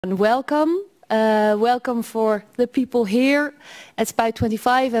Welcome. Welcome for the people here at Spy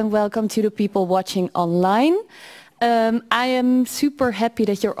 25 and welcome to the people watching online. I am super happy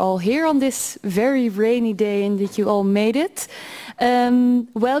that you're all here on this very rainy day and that you all made it.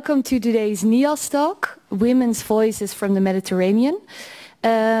 Welcome to today's NIAS talk, Women's Voices from the Mediterranean,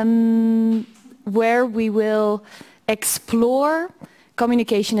 where we will explore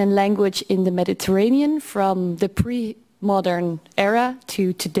communication and language in the Mediterranean from the pre-modern era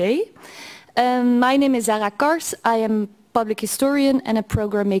to today. My name is Zara Kars. I am public historian and a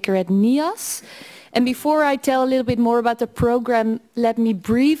program maker at NIAS. And before I tell a little bit more about the program, let me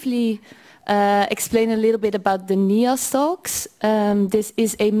briefly explain a little bit about the NIAS talks. This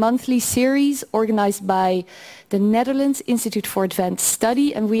is a monthly series organized by the Netherlands Institute for Advanced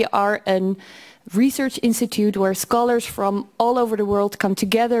Study, and we are a research institute where scholars from all over the world come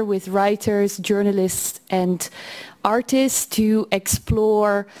together with writers, journalists and artists to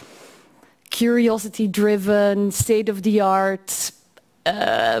explore curiosity-driven, state-of-the-art,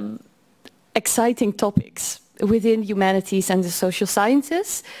 exciting topics within humanities and the social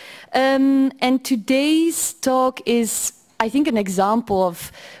sciences. And today's talk is, I think, an example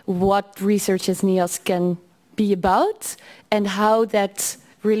of what research as NIAS can be about and how that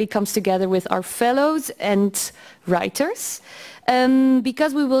really comes together with our fellows and writers.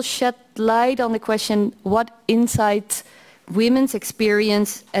 Because we will shed light on the question what insight women's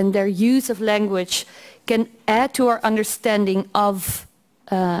experience and their use of language can add to our understanding of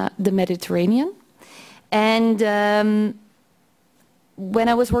the Mediterranean. And when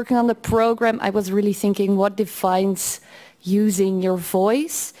I was working on the program, I was really thinking what defines using your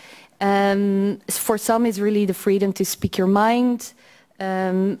voice. For some it's really the freedom to speak your mind,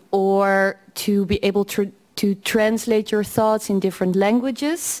 or to be able to translate your thoughts in different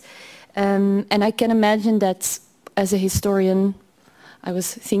languages. And I can imagine that as a historian, I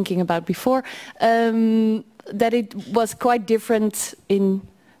was thinking about before, that it was quite different in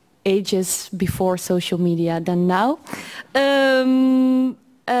ages before social media than now.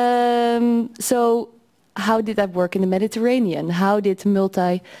 So how did that work in the Mediterranean? How did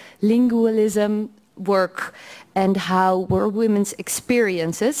multilingualism work? And how were women's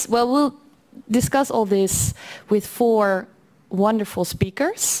experiences? Well, we'll discuss all this with four wonderful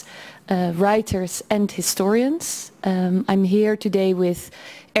speakers, writers and historians. I'm here today with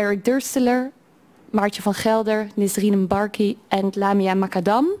Eric Dursteler, Maartje van Gelder, Nisrine Mbarki and Lamia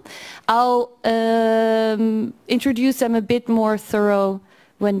Makkadam. I'll introduce them a bit more thorough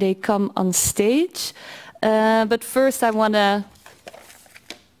when they come on stage. But first I want to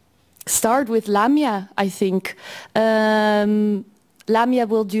start with Lamia, I think. Lamia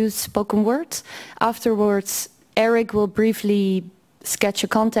will do spoken word. Afterwards, Eric will briefly sketch a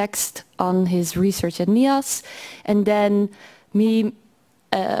context on his research at NIAS. And then me,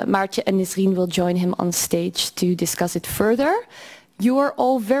 Maartje and Nisrine will join him on stage to discuss it further. You are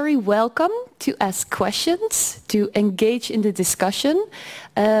all very welcome to ask questions, to engage in the discussion.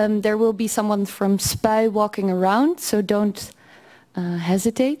 There will be someone from Spy walking around, so don't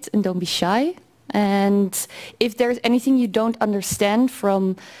hesitate and don't be shy. And if there's anything you don't understand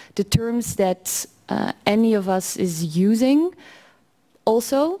from the terms that any of us is using,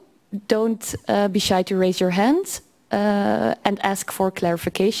 also don't be shy to raise your hand and ask for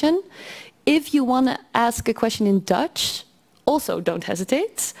clarification. If you want to ask a question in Dutch, also don't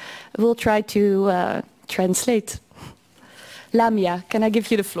hesitate. We'll try to translate. Lamia, can I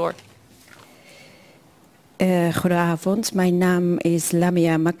give you the floor? Goedenavond, mijn naam is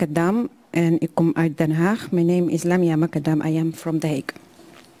Lamia Makkadam en ik kom uit Den Haag. My name is Lamia Makkadam, I am from The Hague.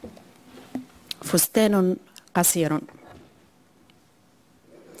 فستان قصير.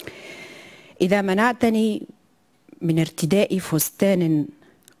 إذا منعتني من ارتداء فستان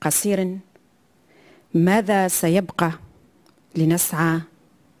قصير، ماذا سيبقى لنسعى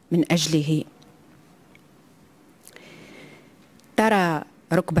من أجله؟ ترى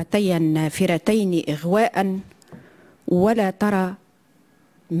ركبتي النافرتين إغواء ولا ترى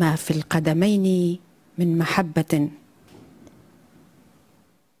ما في القدمين من محبة.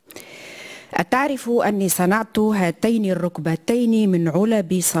 أتعرف أني صنعت هاتين الركبتين من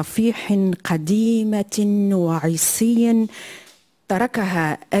علب صفيح قديمة وعصي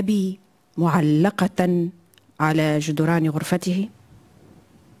تركها أبي معلقة على جدران غرفته؟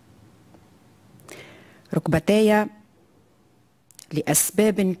 ركبتاي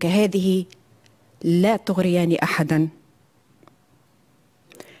لأسباب كهذه لا تغريان أحدا.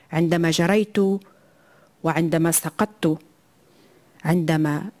 عندما جريت وعندما سقطت،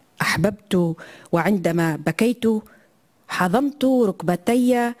 عندما أحببت وعندما بكيت، حضنت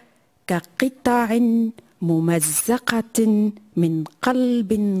ركبتي كقطع ممزقة من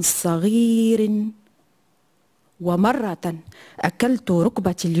قلب صغير. ومرة أكلت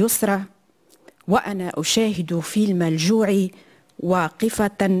ركبتي اليسرى وأنا أشاهد فيلم الجوع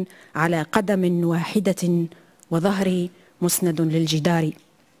واقفة على قدم واحدة وظهري مسند للجدار.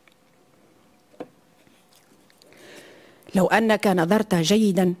 لو أنك نظرت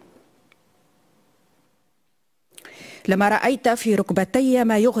جيدا لما رأيت في ركبتي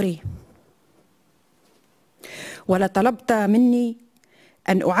ما يغري، ولطلبت مني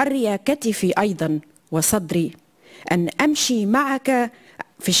أن أعري كتفي أيضا وصدري، أن أمشي معك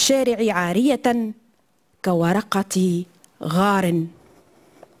في الشارع عارية كورقة غار.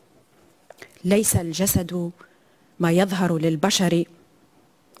 ليس الجسد ما يظهر للبشر،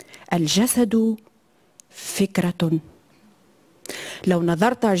 الجسد فكرة. لو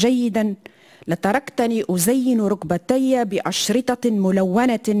نظرت جيدا لتركتني أزين ركبتي بأشرطة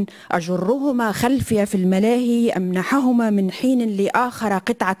ملونة أجرهما خلفي في الملاهي، أمنحهما من حين لآخر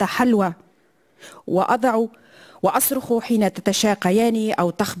قطعة حلوى، وأضع وأصرخ حين تتشاقيان أو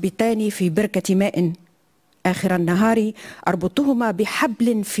تخبطان في بركة ماء. آخر النهار أربطهما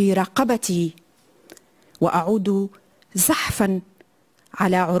بحبل في رقبتي وأعود زحفا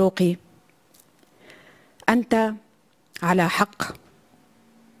على عروقي. أنت على حق،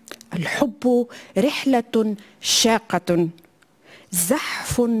 الحب رحلة شاقة،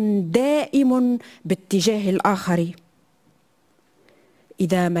 زحف دائم باتجاه الآخر.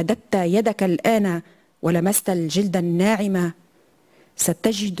 إذا مددت يدك الآن ولمست الجلد الناعم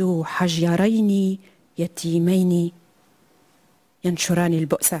ستجد حجرين يتيمين ينشران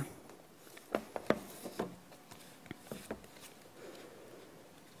البؤس.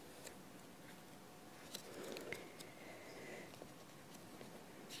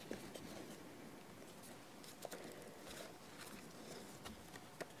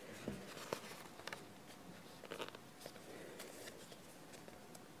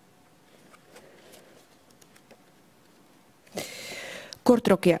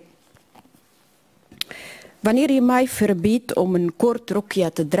 Koortrokje. Wanneer je mij verbiedt om een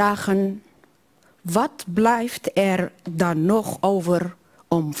koortrokje te dragen, wat blijft er dan nog over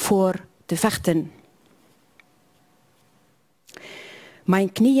om voor te vechten?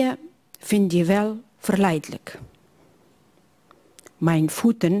 Mijn knieën vind je wel verleidelijk. Mijn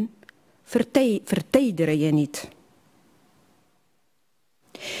voeten vertederen je niet.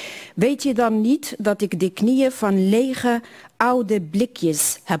 Weet je dan niet dat ik de knieën van lege oude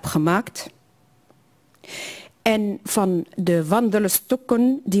blikjes heb gemaakt? En van de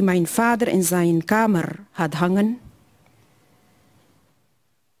wandelstokken die mijn vader in zijn kamer had hangen?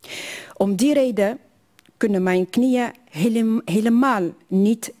 Om die reden kunnen mijn knieën helemaal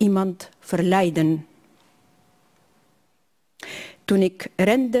niet iemand verleiden. Toen ik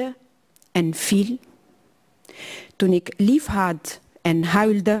rende en viel, toen ik liefhad en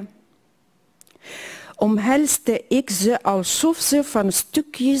huilde, omhelste ik ze alsof ze van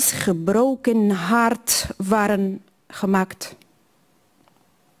stukjes gebroken hart waren gemaakt.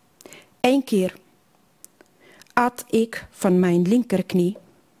 Eén keer at ik van mijn linkerknie,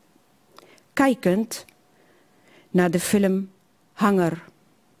 kijkend naar de film Hanger,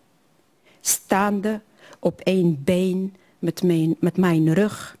 staande op één been met mijn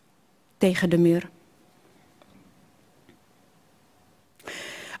rug tegen de muur.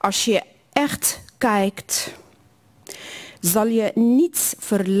 Als je echt kijkt, zal je niets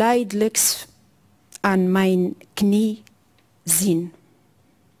verleidelijks aan mijn knie zien.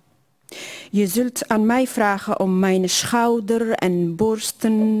 Je zult aan mij vragen om mijn schouder en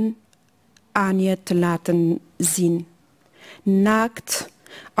borsten aan je te laten zien. Naakt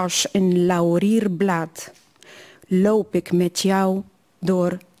als een laurierblad loop ik met jou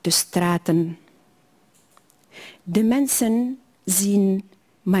door de straten. De mensen zien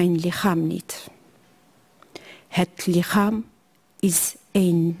mijn lichaam niet. Het lichaam is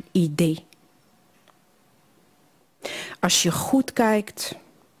een idee. Als je goed kijkt,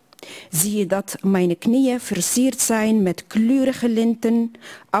 zie je dat mijn knieën versierd zijn met kleurige linten.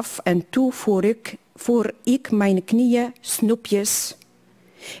 Af en toe voer ik mijn knieën snoepjes.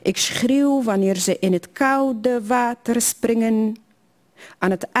 Ik schreeuw wanneer ze in het koude water springen.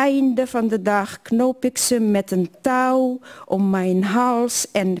 Aan het einde van de dag knoop ik ze met een touw om mijn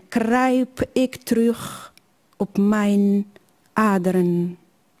hals en kruip ik terug op mijn aderen.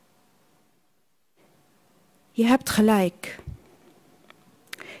 Je hebt gelijk.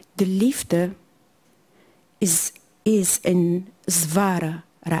 De liefde is een zware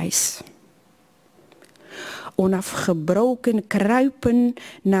reis. Onafgebroken kruipen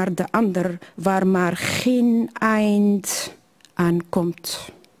naar de ander waar maar geen eind aan komt.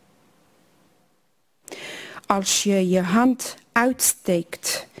 Als je je hand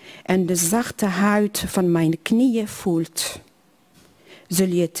uitsteekt en de zachte huid van mijn knieën voelt, zul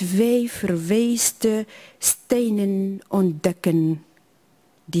je 2 verweesde stenen ontdekken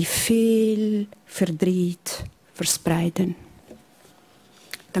die veel verdriet verspreiden.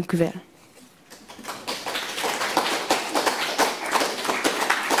 Dank u wel.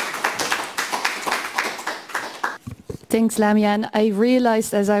 Thanks, Lamia. And I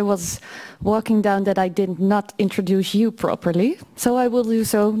realized as I was walking down that I did not introduce you properly. So I will do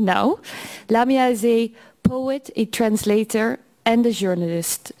so now. Lamia is a poet, a translator, and a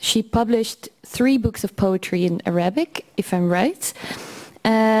journalist. She published 3 books of poetry in Arabic, if I'm right.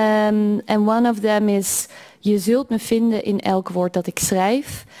 And one of them is Je zult me vinden in elk woord dat ik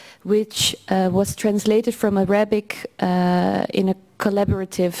schrijf, which was translated from Arabic in a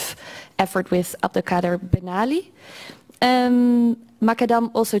collaborative effort with Abdelkader Benali. Makkadam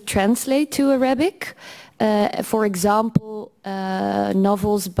also translate to Arabic. For example,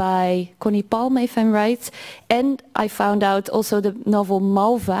 novels by Connie Palme, if I'm right. And I found out also the novel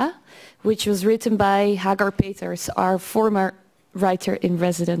Malva, which was written by Hagar Peters, our former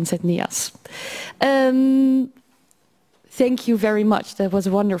writer-in-residence at NIAS. Thank you very much. That was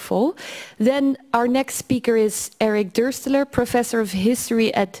wonderful. Then our next speaker is Eric Dursteler, Professor of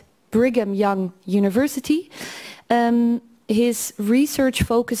History at Brigham Young University. His research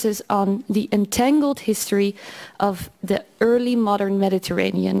focuses on the entangled history of the early modern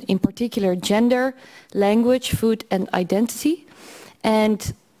Mediterranean, in particular gender, language, food and identity.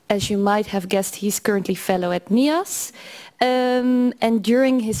 And as you might have guessed, he's currently fellow at NIAS. And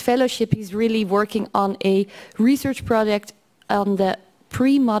during his fellowship, he's really working on a research project on the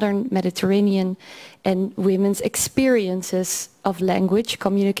pre-modern Mediterranean and women's experiences of language,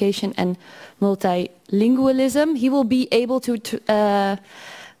 communication and multilingualism. He will be able to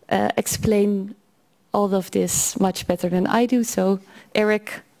explain all of this much better than I do. So,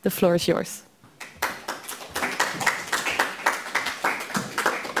 Eric, the floor is yours.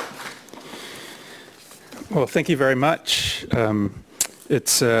 Well, thank you very much.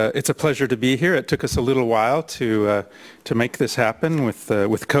 It's a pleasure to be here. It took us a little while to make this happen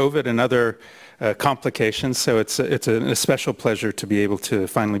with COVID and other complications. So it's a special pleasure to be able to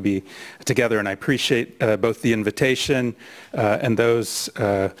finally be together. And I appreciate both the invitation and those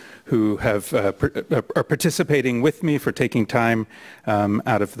who are participating with me for taking time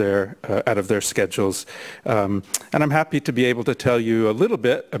out of their schedules. And I'm happy to be able to tell you a little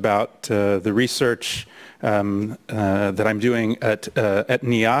bit about the research that I'm doing at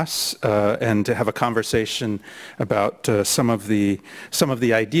NIAS, and to have a conversation about some of the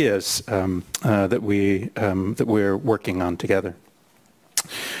ideas that we're working on together.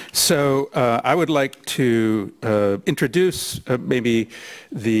 So I would like to introduce maybe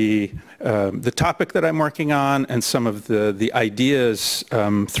the topic that I'm working on and some of the ideas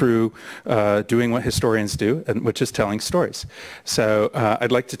through doing what historians do, and which is telling stories. So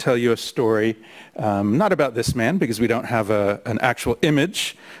I'd like to tell you a story, not about this man, because we don't have an actual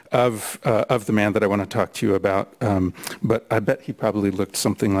image of the man that I want to talk to you about, but I bet he probably looked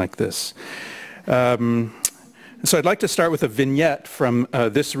something like this. So I'd like to start with a vignette from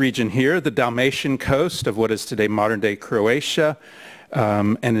this region here, the Dalmatian coast of what is today modern-day Croatia.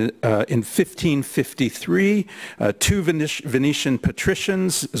 And in 1553, 2 Venetian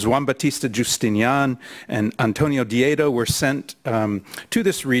patricians, Juan Battista Justinian and Antonio Diedo, were sent to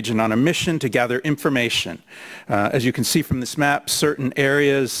this region on a mission to gather information. As you can see from this map, certain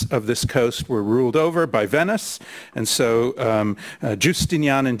areas of this coast were ruled over by Venice, and so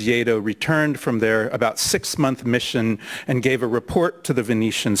Justinian and Diedo returned from their about 6-month mission and gave a report to the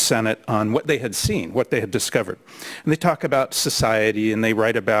Venetian Senate on what they had seen, what they had discovered. And they talk about society, and they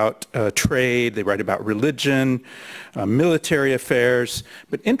write about trade, they write about religion, military affairs,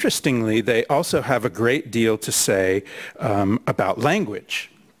 but interestingly, they also have a great deal to say about language.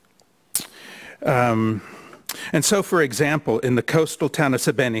 And so, for example, in the coastal town of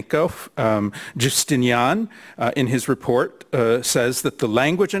Sebenico, Justinian, in his report, says that the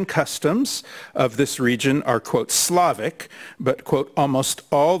language and customs of this region are, quote, Slavic, but, quote, almost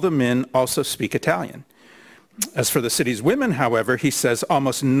all the men also speak Italian. As for the city's women, however, he says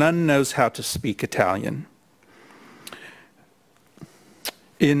almost none knows how to speak Italian.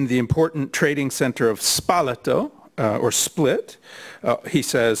 In the important trading center of Spoleto, or Split, he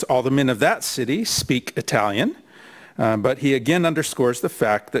says all the men of that city speak Italian, but he again underscores the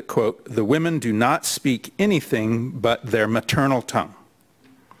fact that, quote, the women do not speak anything but their maternal tongue.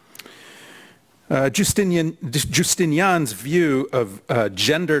 Justinian's view of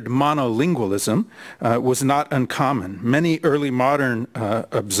gendered monolingualism was not uncommon. Many early modern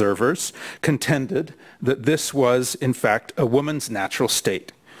observers contended that this was, in fact, a woman's natural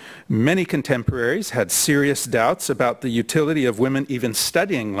state. Many contemporaries had serious doubts about the utility of women even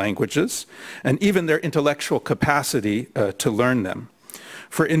studying languages and even their intellectual capacity to learn them.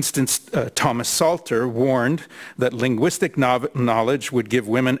 For instance, Thomas Salter warned that linguistic knowledge would give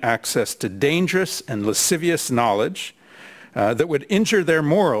women access to dangerous and lascivious knowledge that would injure their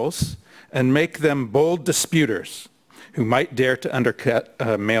morals and make them bold disputers who might dare to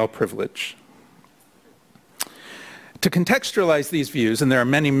undercut male privilege. To contextualize these views, and there are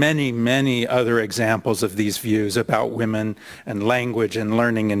many, many, many other examples of these views about women and language and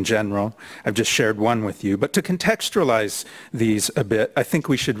learning in general. I've just shared one with you. But to contextualize these a bit, I think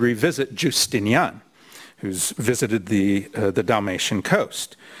we should revisit Justinian, who's visited the Dalmatian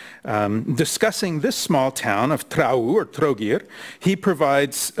coast. Discussing this small town of Trau or Trogir, he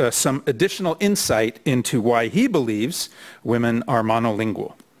provides some additional insight into why he believes women are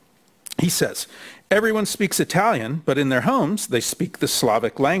monolingual. He says, everyone speaks Italian, but in their homes they speak the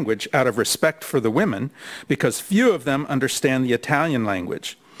Slavic language out of respect for the women because few of them understand the Italian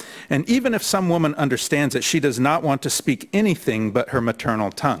language. And even if some woman understands it, she does not want to speak anything but her maternal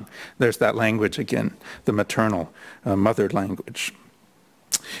tongue. There's that language again, the maternal mother language.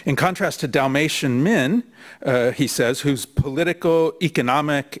 In contrast to Dalmatian men, he says, whose political,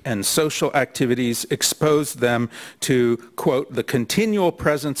 economic, and social activities expose them to, quote, the continual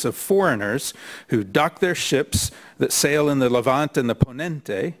presence of foreigners who dock their ships that sail in the Levant and the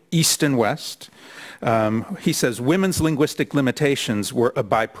Ponente, east and west. He says women's linguistic limitations were a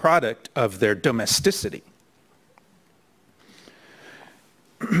byproduct of their domesticity.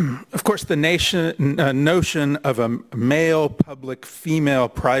 Of course, the notion of a male, public, female,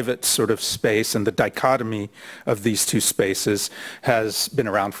 private sort of space and the dichotomy of these two spaces has been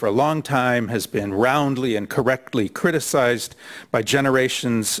around for a long time, has been roundly and correctly criticized by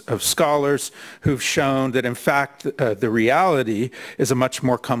generations of scholars who've shown that, in fact, the reality is a much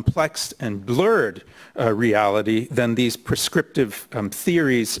more complex and blurred reality than these prescriptive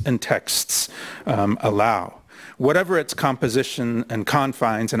theories and texts allow. Whatever its composition and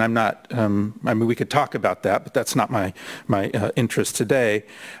confines, and I'm not, I mean, we could talk about that, but that's not my interest today.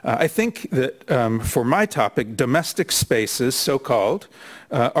 I think that for my topic, domestic spaces, so-called,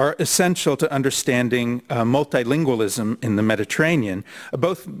 are essential to understanding multilingualism in the Mediterranean,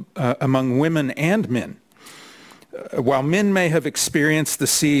 both among women and men. While men may have experienced the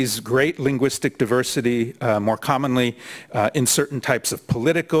sea's great linguistic diversity more commonly in certain types of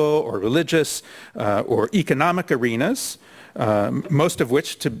political or religious or economic arenas, most of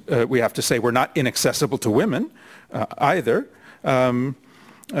which, we have to say, were not inaccessible to women either,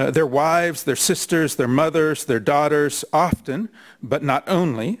 their wives, their sisters, their mothers, their daughters often, but not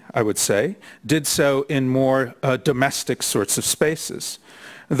only, I would say, did so in more domestic sorts of spaces.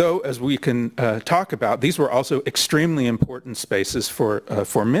 Though, as we can talk about, these were also extremely important spaces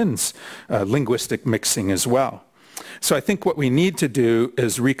for men's linguistic mixing as well. So I think what we need to do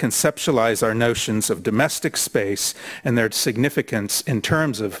is reconceptualize our notions of domestic space and their significance in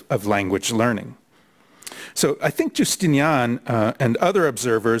terms of language learning. So I think Justinian and other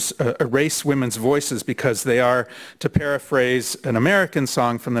observers erase women's voices because they are, to paraphrase an American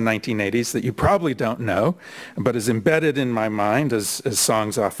song from the 1980s that you probably don't know, but is embedded in my mind, as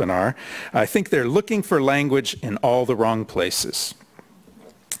songs often are. I think they're looking for language in all the wrong places.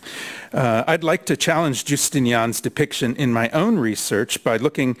 I'd like to challenge Justinian's depiction in my own research by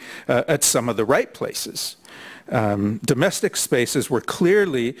looking at some of the right places. Domestic spaces were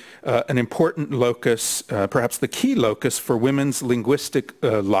clearly an important locus, perhaps the key locus for women's linguistic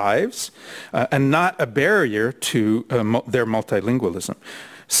lives, and not a barrier to their multilingualism.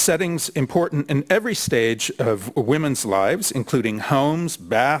 Settings important in every stage of women's lives, including homes,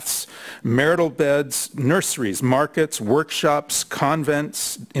 baths, marital beds, nurseries, markets, workshops,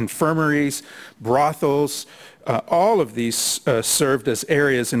 convents, infirmaries, brothels. All of these served as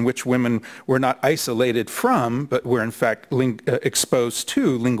areas in which women were not isolated from, but were in fact exposed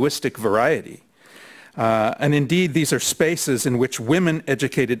to linguistic variety. And indeed, these are spaces in which women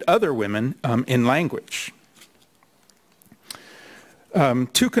educated other women in language.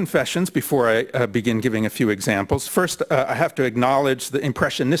 Two confessions before I begin giving a few examples. First, I have to acknowledge the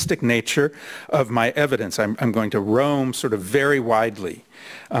impressionistic nature of my evidence. I'm going to roam sort of very widely.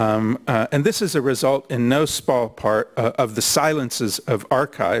 And this is a result in no small part of the silences of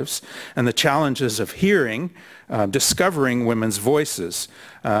archives and the challenges of hearing, discovering women's voices,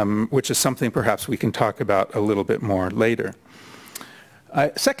 which is something perhaps we can talk about a little bit more later.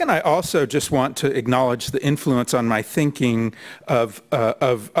 Second, I also just want to acknowledge the influence on my thinking of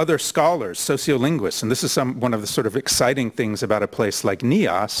other scholars, sociolinguists, and this is one of the sort of exciting things about a place like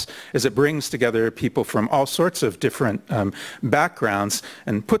NIAS, is it brings together people from all sorts of different backgrounds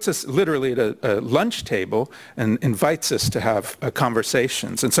and puts us literally at a lunch table and invites us to have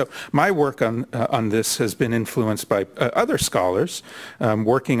conversations. And so my work on this has been influenced by other scholars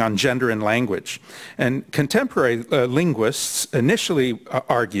working on gender and language. And contemporary linguists initially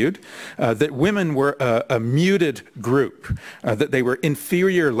argued that women were a muted group, that they were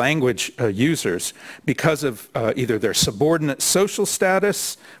inferior language users because of either their subordinate social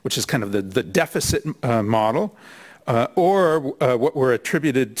status, which is kind of the deficit model, or what were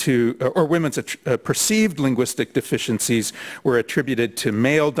attributed to, or women's perceived linguistic deficiencies were attributed to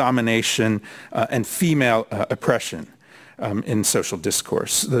male domination and female oppression in social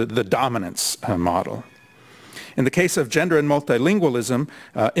discourse, the dominance model. In the case of gender and multilingualism,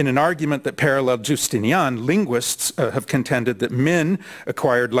 in an argument that paralleled Justinian, linguists have contended that men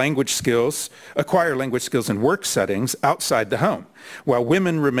acquire language skills in work settings outside the home, while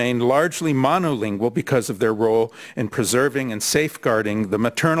women remain largely monolingual because of their role in preserving and safeguarding the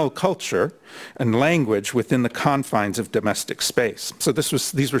maternal culture and language within the confines of domestic space. So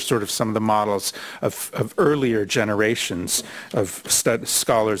these were sort of some of the models of earlier generations of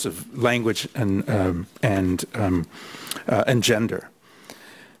scholars of language and gender.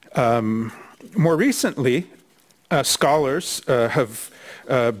 More recently, scholars have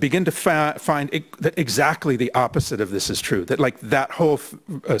begin to find that exactly the opposite of this is true, that like that whole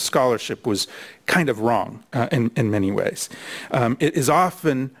scholarship was kind of wrong in many ways. It is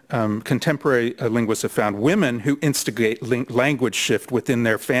often, contemporary linguists have found, women who instigate language shift within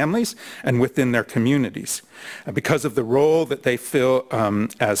their families and within their communities because of the role that they fill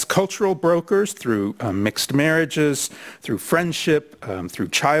as cultural brokers through mixed marriages, through friendship, through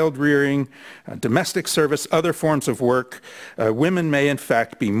child rearing, domestic service, other forms of work. Women may in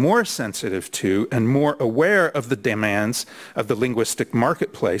fact be more sensitive to and more aware of the demands of the linguistic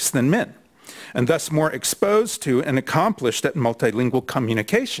marketplace than men, and thus more exposed to and accomplished at multilingual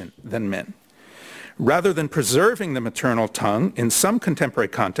communication than men. Rather than preserving the maternal tongue, in some contemporary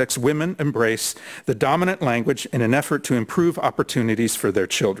contexts, women embrace the dominant language in an effort to improve opportunities for their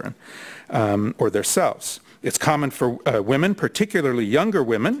children or themselves. It's common for women, particularly younger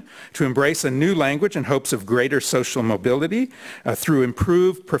women, to embrace a new language in hopes of greater social mobility through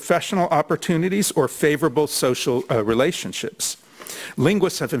improved professional opportunities or favorable social relationships.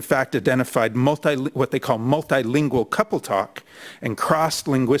 Linguists have in fact identified what they call multilingual couple talk and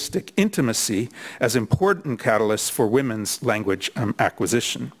cross-linguistic intimacy as important catalysts for women's language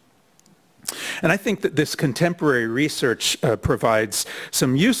acquisition. And I think that this contemporary research provides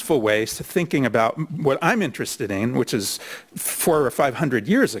some useful ways to thinking about what I'm interested in, which is 400 or 500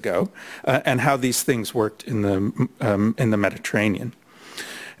 years ago, and how these things worked in the Mediterranean.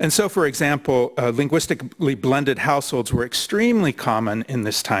 And so, for example, linguistically blended households were extremely common in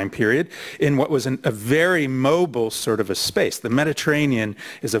this time period in what was a very mobile sort of a space. The Mediterranean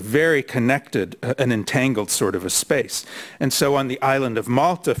is a very connected and entangled sort of a space. And so on the island of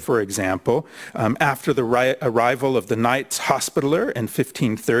Malta, for example, after the arrival of the Knights Hospitaller in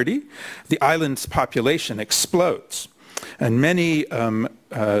 1530, the island's population explodes. And many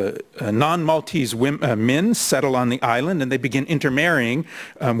non-Maltese men settle on the island and they begin intermarrying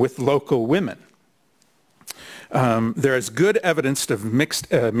with local women. There is good evidence of mixed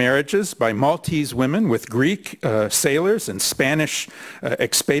marriages by Maltese women with Greek sailors and Spanish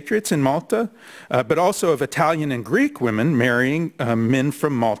expatriates in Malta, but also of Italian and Greek women marrying men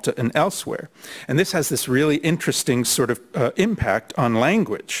from Malta and elsewhere. And this has this really interesting sort of impact on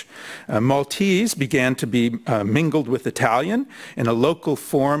language. Maltese began to be mingled with Italian in a local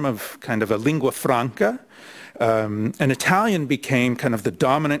form of kind of a lingua franca. And Italian became kind of the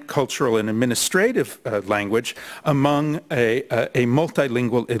dominant cultural and administrative language among a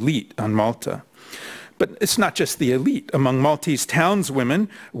multilingual elite on Malta. But it's not just the elite. Among Maltese townswomen,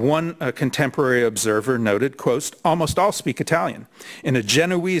 one contemporary observer noted, quote, "Almost all speak Italian, in a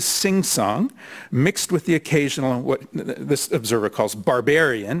Genoese sing-song, mixed with the occasional, what this observer calls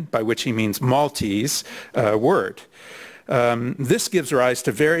barbarian, by which he means Maltese, word." This gives rise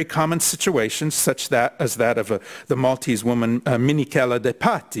to very common situations, such as that of the Maltese woman Michela de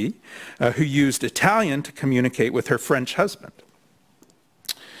Patti, who used Italian to communicate with her French husband.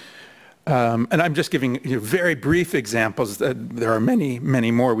 And I'm just giving you very brief examples. There are many,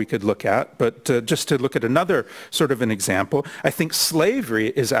 many more we could look at, but just to look at another sort of an example, I think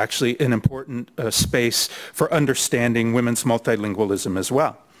slavery is actually an important space for understanding women's multilingualism as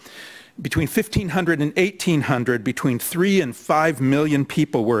well. Between 1500 and 1800, between 3 and 5 million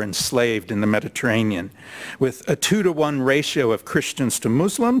people were enslaved in the Mediterranean, with a 2-to-1 ratio of Christians to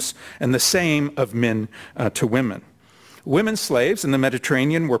Muslims and the same of men to women. Women slaves in the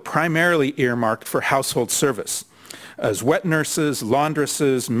Mediterranean were primarily earmarked for household service, as wet nurses,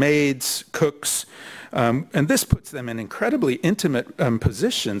 laundresses, maids, cooks, and this puts them in incredibly intimate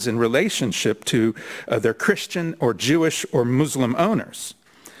positions in relationship to their Christian or Jewish or Muslim owners.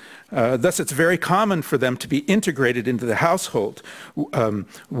 Thus, it's very common for them to be integrated into the household.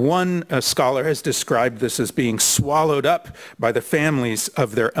 One scholar has described this as being swallowed up by the families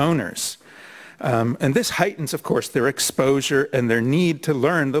of their owners. And this heightens, of course, their exposure and their need to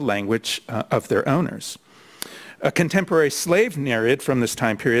learn the language of their owners. A contemporary slave narrative from this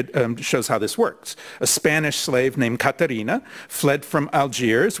time period shows how this works. A Spanish slave named Caterina fled from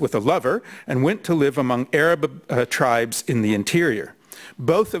Algiers with a lover and went to live among Arab tribes in the interior.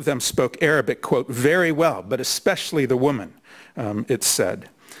 Both of them spoke Arabic, quote, very well, but especially the woman, it's said.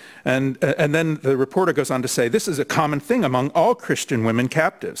 And then the reporter goes on to say, this is a common thing among all Christian women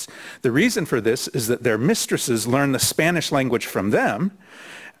captives. The reason for this is that their mistresses learn the Spanish language from them,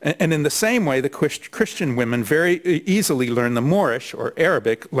 and in the same way, the Christian women very easily learn the Moorish or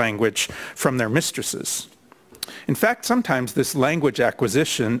Arabic language from their mistresses. In fact, sometimes this language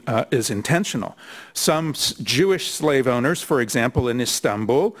acquisition is intentional. Some Jewish slave owners, for example, in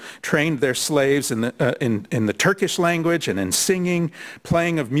Istanbul, trained their slaves in the Turkish language and in singing,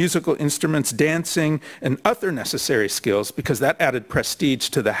 playing of musical instruments, dancing, and other necessary skills because that added prestige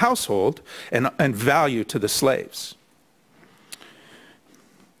to the household and value to the slaves.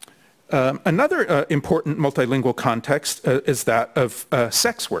 Another important multilingual context is that of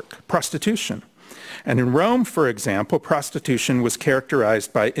sex work, prostitution. And in Rome, for example, prostitution was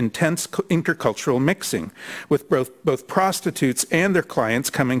characterized by intense intercultural mixing, with both prostitutes and their clients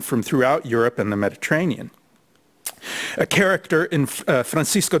coming from throughout Europe and the Mediterranean. A character in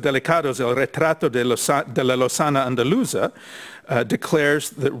Francisco Delicado's El Retrato de la Lozana Andaluza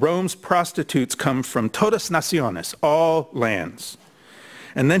declares that Rome's prostitutes come from todas naciones, all lands.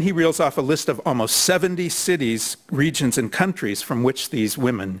 And then he reels off a list of almost 70 cities, regions, and countries from which these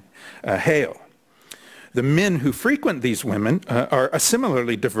women hail. The men who frequent these women are a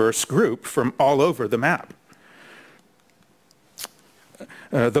similarly diverse group from all over the map.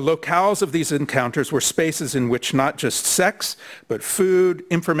 The locales of these encounters were spaces in which not just sex, but food,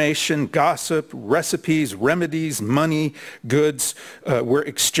 information, gossip, recipes, remedies, money, goods were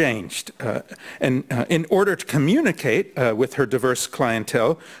exchanged. And in order to communicate with her diverse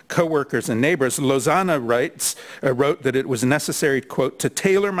clientele, co-workers and neighbors, Lozana wrote that it was necessary, quote, to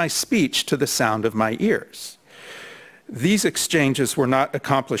tailor my speech to the sound of my ears. These exchanges were not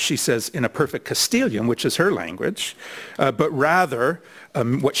accomplished, she says, in a perfect Castilian, which is her language, but rather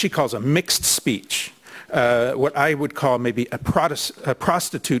what she calls a mixed speech, what I would call maybe a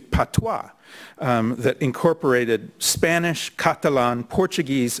prostitute patois that incorporated Spanish, Catalan,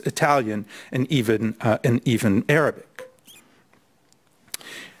 Portuguese, Italian, and even Arabic.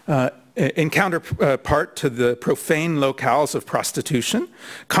 In counterpart to the profane locales of prostitution,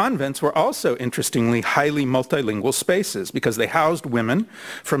 convents were also, interestingly, highly multilingual spaces because they housed women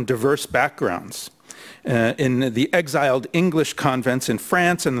from diverse backgrounds. In the exiled English convents in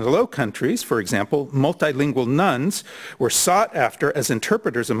France and the Low Countries, for example, multilingual nuns were sought after as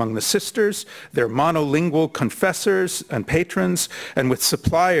interpreters among the sisters, their monolingual confessors and patrons, and with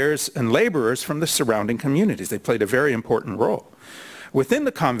suppliers and laborers from the surrounding communities. They played a very important role. Within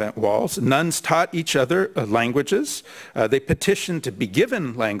the convent walls, nuns taught each other languages. They petitioned to be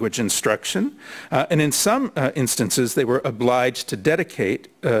given language instruction. And in some instances, they were obliged to dedicate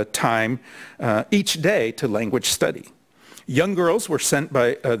time each day to language study. Young girls were sent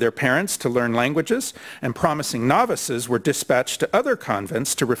by their parents to learn languages, and promising novices were dispatched to other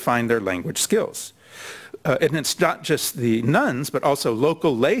convents to refine their language skills. And it's not just the nuns, but also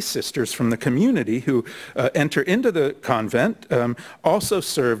local lay sisters from the community who enter into the convent, also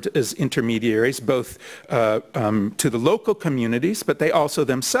served as intermediaries both to the local communities, but they also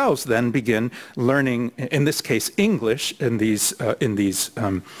themselves then begin learning, in this case, English in these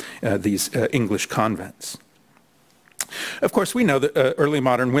English convents. Of course, we know that early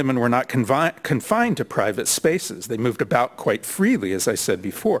modern women were not confined to private spaces. They moved about quite freely, as I said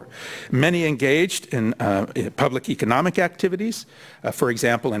before. Many engaged in public economic activities. For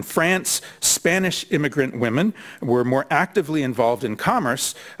example, in France, Spanish immigrant women were more actively involved in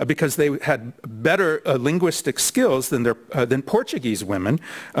commerce because they had better linguistic skills than Portuguese women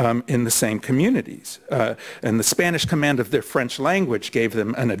in the same communities. And the Spanish command of their French language gave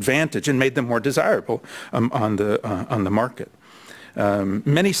them an advantage and made them more desirable on the market.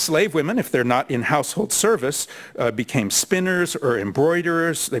 Many slave women, if they're not in household service, became spinners or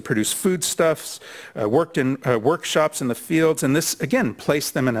embroiderers. They produced foodstuffs, worked in workshops in the fields, and this, again,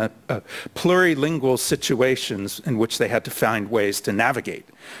 placed them in a plurilingual situations in which they had to find ways to navigate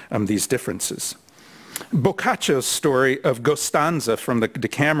these differences. Boccaccio's story of Costanza from the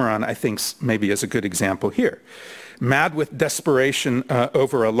Decameron, I think, maybe is a good example here. Mad with desperation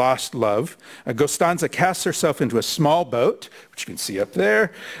over a lost love, Costanza casts herself into a small boat, which you can see up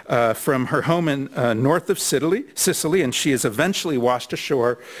there, from her home in north of Sicily, and she is eventually washed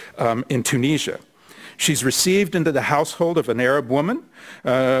ashore in Tunisia. She's received into the household of an Arab woman,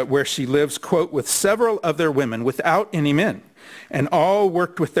 where she lives, quote, with several other women without any men, and all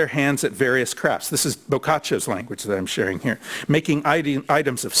worked with their hands at various crafts. This is Boccaccio's language that I'm sharing here, making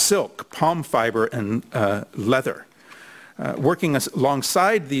items of silk, palm fiber, and leather. Working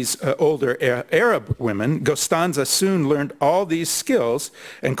alongside these older Arab women, Costanza soon learned all these skills,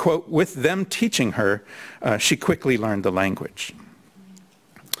 and, quote, with them teaching her, she quickly learned the language.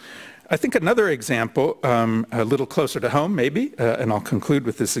 I think another example, a little closer to home maybe, and I'll conclude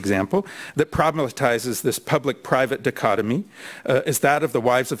with this example, that problematizes this public-private dichotomy is that of the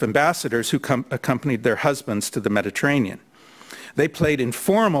wives of ambassadors who accompanied their husbands to the Mediterranean. They played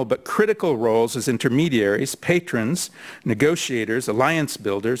informal but critical roles as intermediaries, patrons, negotiators, alliance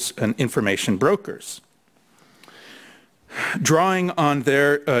builders, and information brokers. Drawing on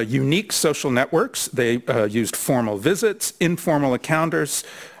their unique social networks, they used formal visits, informal encounters,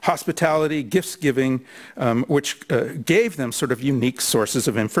 hospitality, gifts-giving, which gave them sort of unique sources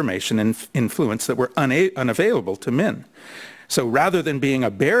of information and influence that were unavailable to men. So rather than being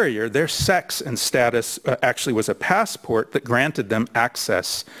a barrier, their sex and status actually was a passport that granted them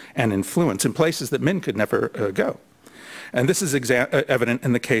access and influence in places that men could never go. And this is evident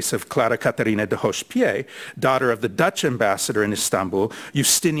in the case of Clara Catharina de Hochpied, daughter of the Dutch ambassador in Istanbul,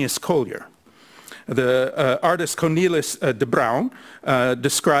 Justinius Collier. The artist Cornelis de Bruin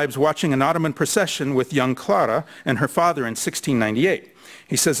describes watching an Ottoman procession with young Clara and her father in 1698.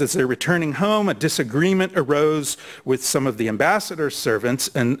 He says as they're returning home, a disagreement arose with some of the ambassador's servants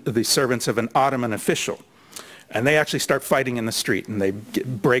and the servants of an Ottoman official. And they actually start fighting in the street, and they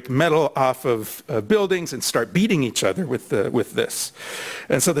break metal off of buildings and start beating each other with this.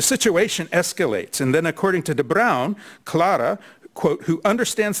 And so the situation escalates. And then according to de Bruin, Clara, quote, who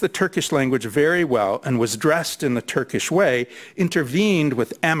understands the Turkish language very well and was dressed in the Turkish way, intervened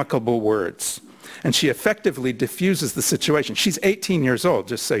with amicable words. And she effectively diffuses the situation. She's 18 years old,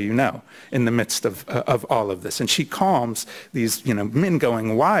 just so you know, in the midst of all of this. And she calms these men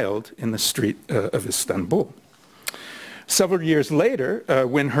going wild in the street of Istanbul. Several years later,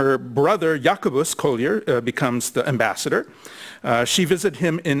 when her brother Jacobus Collier becomes the ambassador, she visited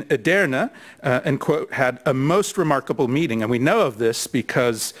him in Edirne and, quote, had a most remarkable meeting. And we know of this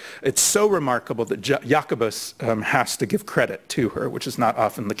because it's so remarkable that Jacobus has to give credit to her, which is not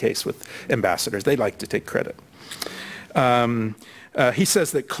often the case with ambassadors. They like to take credit. He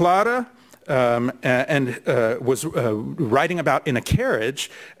says that Clara was riding about in a carriage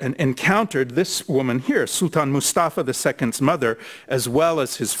and encountered this woman here, Sultan Mustafa II's mother, as well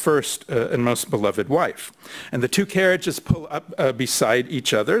as his first and most beloved wife. And the two carriages pull up beside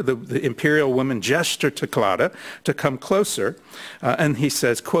each other. The imperial woman gestured to Clara to come closer, and he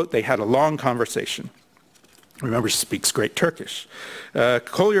says, quote, they had a long conversation. Remember, she speaks great Turkish.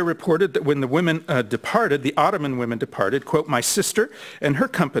 Collier reported that when the women departed, the Ottoman women departed, quote, my sister and her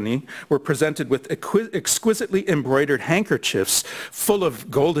company were presented with exquisitely embroidered handkerchiefs full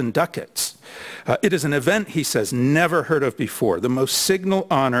of golden ducats. It is an event, he says, never heard of before, the most signal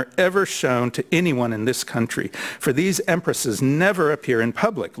honor ever shown to anyone in this country, for these empresses never appear in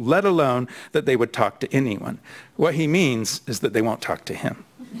public, let alone that they would talk to anyone. What he means is that they won't talk to him.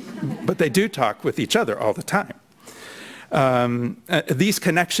 But they do talk with each other all the time. These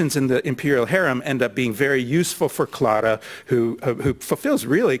connections in the imperial harem end up being very useful for Clara, who fulfills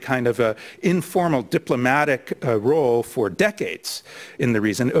really kind of an informal diplomatic role for decades in the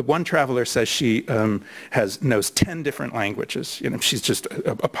region. One traveler says she knows 10 different languages. She's just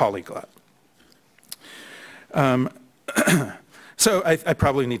a polyglot. So I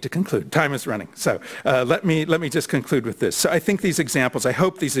probably need to conclude. Time is running. So let me just conclude with this. So I think these examples, I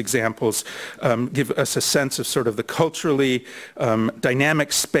hope these examples give us a sense of sort of the culturally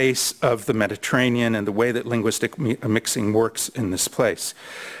dynamic space of the Mediterranean and the way that linguistic mixing works in this place.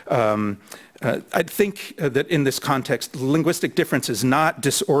 I think that in this context, linguistic difference is not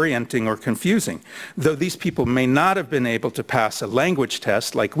disorienting or confusing. Though these people may not have been able to pass a language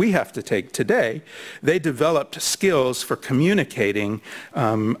test like we have to take today, they developed skills for communicating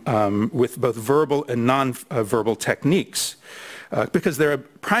with both verbal and non-verbal techniques. because their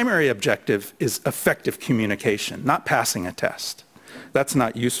primary objective is effective communication, not passing a test. That's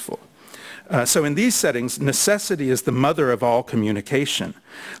not useful. So in these settings, necessity is the mother of all communication.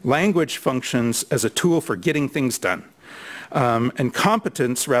 Language functions as a tool for getting things done. And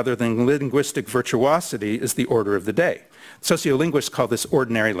competence, rather than linguistic virtuosity, is the order of the day. Sociolinguists call this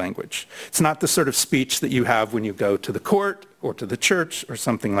ordinary language. It's not the sort of speech that you have when you go to the court or to the church or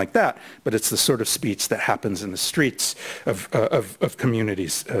something like that, but it's the sort of speech that happens in the streets of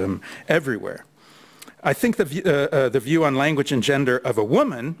communities everywhere. I think the view on language and gender of a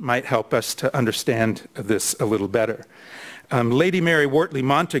woman might help us to understand this a little better. Lady Mary Wortley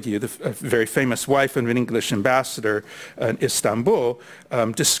Montagu, the very famous wife of an English ambassador in Istanbul,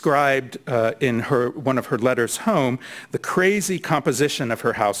 described in one of her letters home the crazy composition of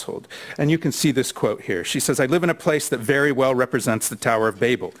her household. And you can see this quote here. She says, "I live in a place that very well represents the Tower of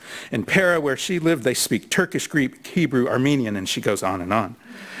Babel. In Pera, where she lived, they speak Turkish, Greek, Hebrew, Armenian," and she goes on and on.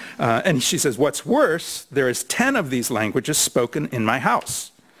 And she says, "What's worse, there is 10 of these languages spoken in my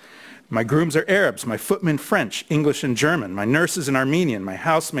house. My grooms are Arabs, my footmen French, English and German, my nurses in Armenian, my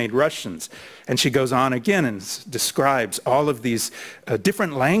housemaid Russians." And she goes on again and describes all of these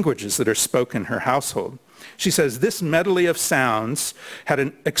different languages that are spoken in her household. She says, "This medley of sounds had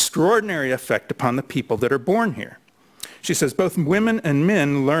an extraordinary effect upon the people that are born here." She says, "Both women and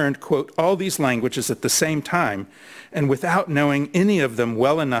men learned, quote, all these languages at the same time and without knowing any of them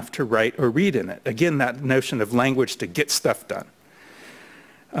well enough to write or read in it." Again, that notion of language to get stuff done.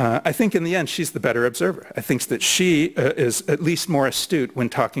 I think in the end, she's the better observer. I think that she is at least more astute when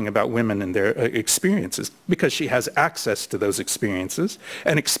talking about women and their experiences, because she has access to those experiences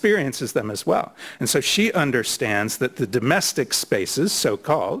and experiences them as well. And so she understands that the domestic spaces,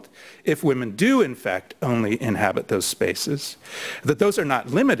 so-called, if women do in fact only inhabit those spaces, that those are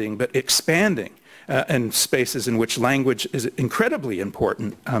not limiting but expanding. And spaces in which language is incredibly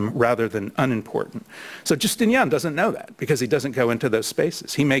important rather than unimportant. So Justinian doesn't know that because he doesn't go into those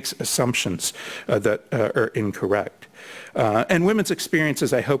spaces. He makes assumptions that are incorrect. And women's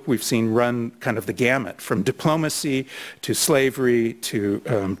experiences, I hope we've seen, run kind of the gamut from diplomacy to slavery to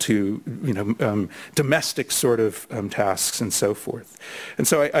domestic sort of tasks and so forth. And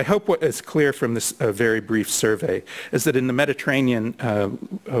so I hope what is clear from this very brief survey is that in the Mediterranean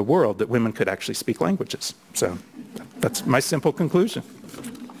world that women could actually speak languages. So that's my simple conclusion.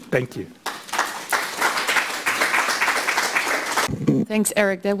 Thank you. Thanks,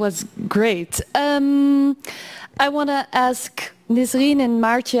 Eric. That was great. I want to ask Nisrine and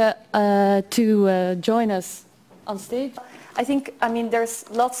Maartje to join us on stage. I mean, there's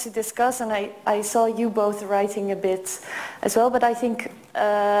lots to discuss, and I saw you both writing a bit as well, but I think,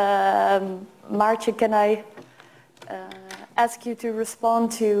 Maartje, can I ask you to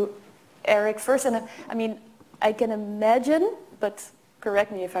respond to Eric first? And I mean, I can imagine, but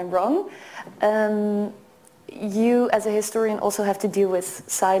correct me if I'm wrong, you as a historian also have to deal with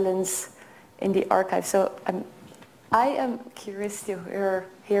silence in the archive. So I am curious to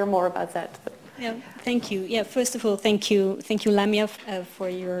hear more about that. Yeah, thank you. Yeah, first of all, thank you, Lamia, for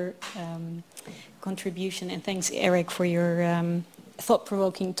your contribution, and thanks, Eric, for your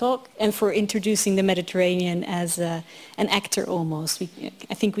thought-provoking talk and for introducing the Mediterranean as an actor almost.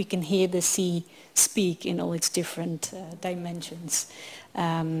 I think we can hear the sea speak in all its different dimensions.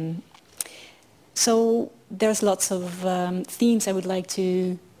 So there's lots of themes I would like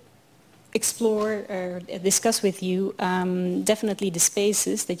to explore or discuss with you. Definitely the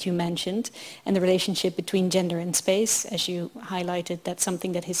spaces that you mentioned and the relationship between gender and space. As you highlighted, that's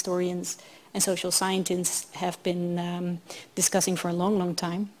something that historians and social scientists have been discussing for a long, long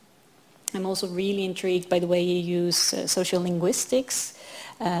time. I'm also really intrigued by the way you use social linguistics.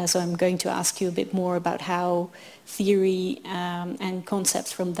 So I'm going to ask you a bit more about how theory and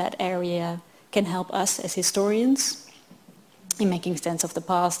concepts from that area can help us as historians in making sense of the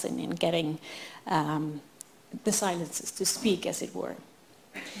past and in getting the silences to speak, as it were.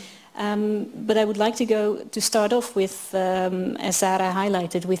 But I would like to start off with, as Sarah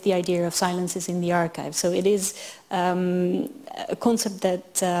highlighted, with the idea of silences in the archive. So it is a concept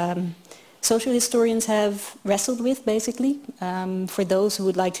that social historians have wrestled with, basically, for those who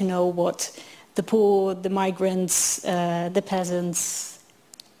would like to know what the poor, the migrants, the peasants,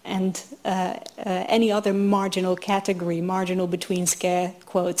 and any other marginal category, marginal between scare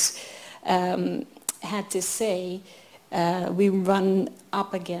quotes, had to say. We run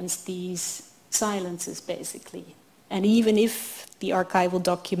up against these silences, basically. And even if the archival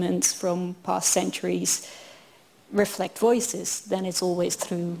documents from past centuries reflect voices, then it's always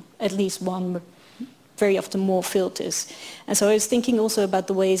through at least one very often more filters. And so I was thinking also about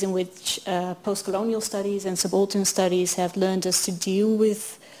the ways in which post-colonial studies and subaltern studies have learned us to deal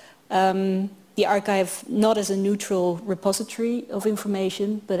with the archive not as a neutral repository of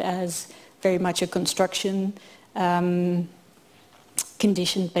information, but as very much a construction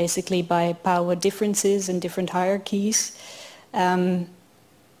conditioned basically by power differences and different hierarchies.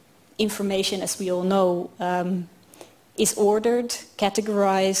 Information, as we all know, is ordered,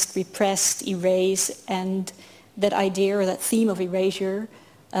 categorized, repressed, erased, and that idea or that theme of erasure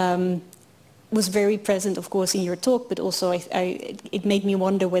was very present, of course, in your talk, but also it made me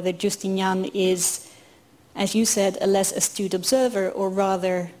wonder whether Justinian is, as you said, a less astute observer, or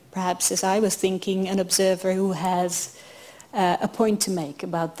rather, perhaps as I was thinking, an observer who has a point to make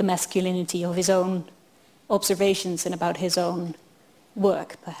about the masculinity of his own observations and about his own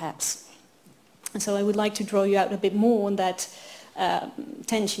work, perhaps. And so I would like to draw you out a bit more on that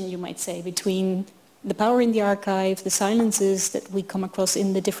tension, you might say, between the power in the archive, the silences that we come across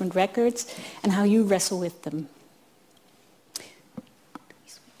in the different records, and how you wrestle with them.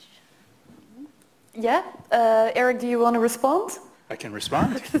 Yeah, Eric, do you want to respond? I can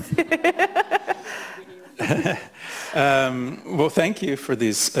respond. Well, thank you for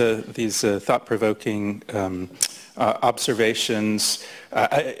these thought-provoking observations.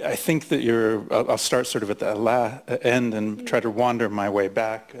 I think that I'll start sort of at the end and try to wander my way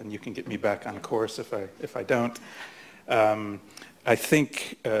back, and you can get me back on course if I don't. I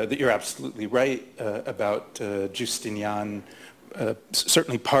think that you're absolutely right about Justinian.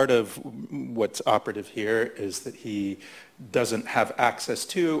 Certainly part of what's operative here is that he doesn't have access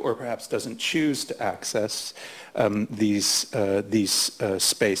to, or perhaps doesn't choose to access these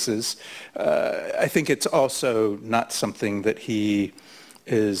spaces. I think it's also not something that he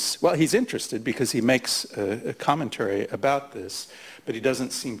is, well, he's interested because he makes a commentary about this, but he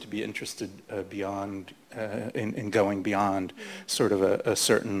doesn't seem to be interested beyond, in going beyond sort of a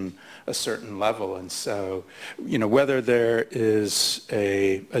certain level. And so, you know, whether there is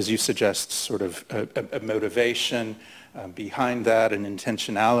as you suggest, sort of a motivation behind that, an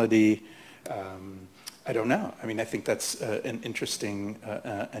intentionality, I don't know. I mean, I think that's an interesting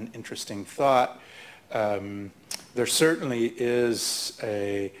thought. There certainly is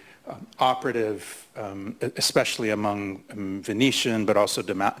a operative, especially among Venetian, but also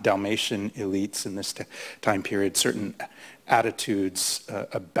Dalmatian elites in this time period, certain attitudes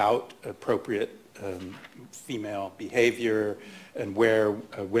about appropriate female behavior and where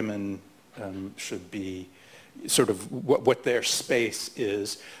women should be, sort of what their space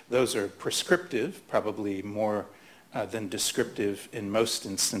is. Those are prescriptive, probably more than descriptive in most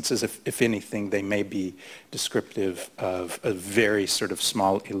instances. If anything, they may be descriptive of a very sort of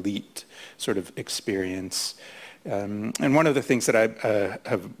small elite sort of experience. And one of the things that I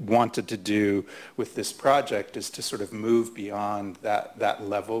have wanted to do with this project is to sort of move beyond that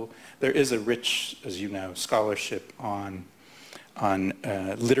level. There is a rich, as you know, scholarship on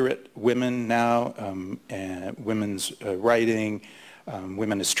literate women now, and women's writing,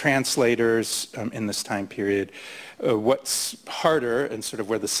 women as translators in this time period. What's harder, and sort of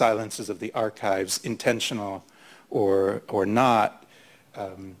where the silences of the archives, intentional or not,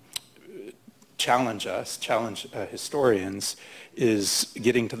 challenge historians, is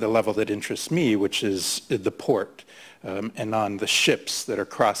getting to the level that interests me, which is the port. And on the ships that are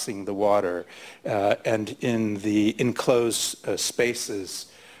crossing the water, and in the enclosed spaces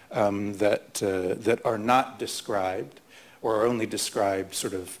that are not described, or are only described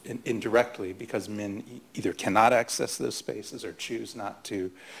sort of indirectly because men either cannot access those spaces or choose not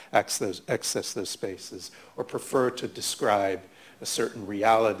to access those spaces, or prefer to describe a certain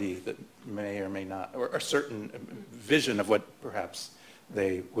reality that may or may not, or a certain vision of what perhaps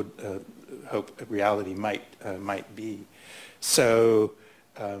they would hope reality might be. So,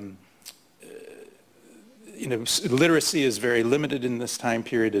 you know, literacy is very limited in this time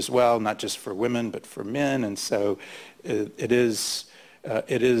period as well, not just for women but for men, and so it is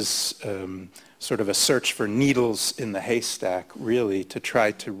sort of a search for needles in the haystack, really, to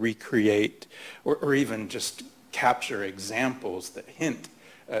try to recreate or even just capture examples that hint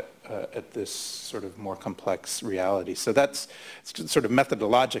at this sort of more complex reality. So that's sort of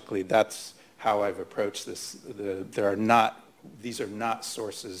methodologically, that's how I've approached this. These are not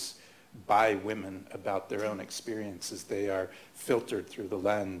sources by women about their own experiences. They are filtered through the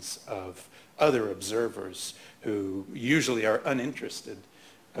lens of other observers who usually are uninterested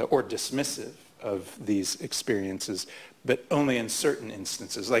or dismissive of these experiences, but only in certain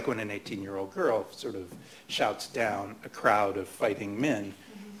instances, like when an 18-year-old girl sort of shouts down a crowd of fighting men.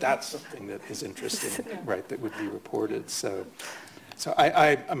 That's something that is interesting, right, that would be reported. So So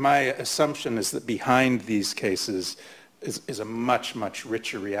my assumption is that behind these cases is a much, much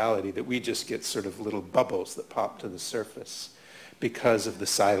richer reality, that we just get sort of little bubbles that pop to the surface because of the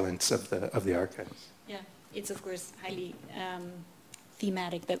silence of the archives. Yeah, it's of course highly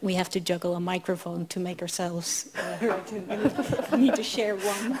thematic that we have to juggle a microphone to make ourselves heard. We need to share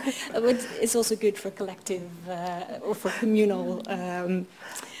one. But it's also good for collective or for communal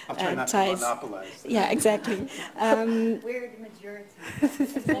I'll try not ties. to monopolize. Yeah, exactly. We're the majority.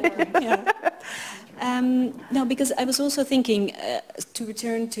 Yeah. No, because I was also thinking to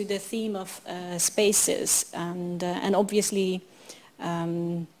return to the theme of spaces, and obviously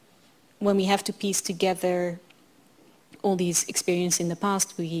when we have to piece together all these experiences in the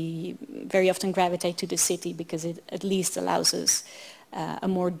past, we very often gravitate to the city because it at least allows us a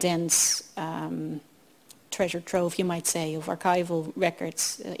more dense treasure trove, you might say, of archival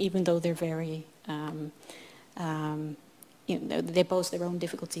records, even though they're very, they pose their own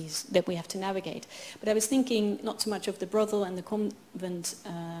difficulties that we have to navigate. But I was thinking not so much of the brothel and the convent,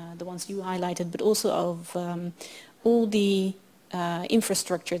 the ones you highlighted, but also of all the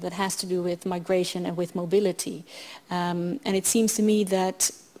infrastructure that has to do with migration and with mobility. And it seems to me that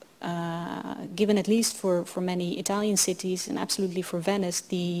given at least for many Italian cities and absolutely for Venice,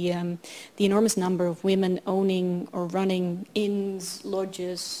 the enormous number of women owning or running inns,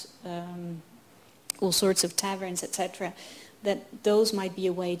 lodges, all sorts of taverns, etc., that those might be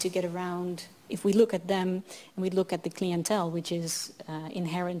a way to get around, if we look at them and we look at the clientele, which is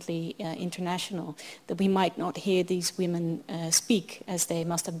inherently international, that we might not hear these women speak as they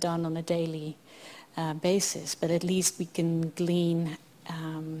must have done on a daily basis, but at least we can glean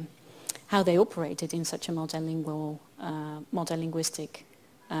how they operated in such a multilingual, multilinguistic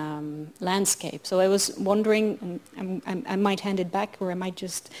landscape. So I was wondering, I might hand it back, or I might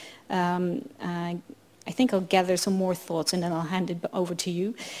just, I think I'll gather some more thoughts and then I'll hand it over to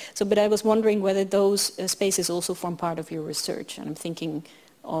you. So, but I was wondering whether those spaces also form part of your research, and I'm thinking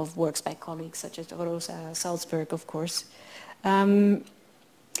of works by colleagues such as Rosa Salzberg, of course. The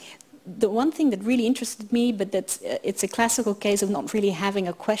one thing that really interested me, but it's a classical case of not really having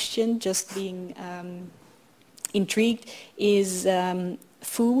a question, just being intrigued, is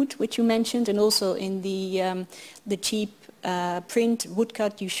food, which you mentioned, and also in the cheap print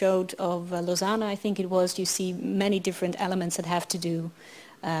woodcut you showed of Lausanne, I think it was, you see many different elements that have to do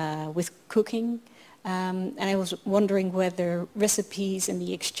with cooking. And I was wondering whether recipes and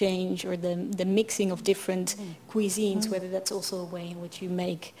the exchange or the mixing of different cuisines, whether that's also a way in which you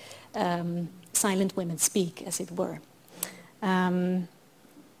make silent women speak, as it were. And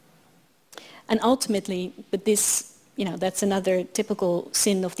ultimately, but this, you know, that's another typical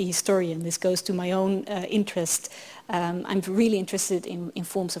sin of the historian. This goes to my own interest. I'm really interested in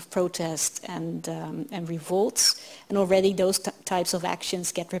forms of protest and revolts, and already those types of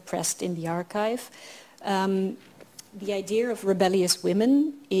actions get repressed in the archive. The idea of rebellious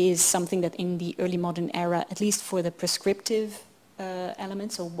women is something that in the early modern era, at least for the prescriptive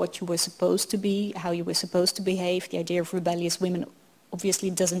elements of what you were supposed to be, how you were supposed to behave, the idea of rebellious women obviously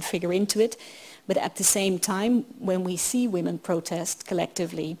doesn't figure into it. But at the same time, when we see women protest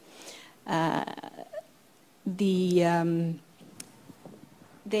collectively, they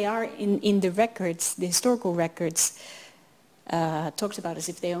are in the records, the historical records, talked about as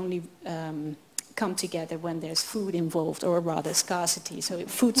if they only come together when there's food involved, or rather scarcity. So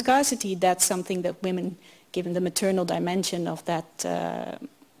food scarcity, that's something that women, given the maternal dimension of that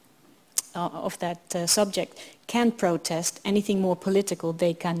subject, can protest. Anything more political,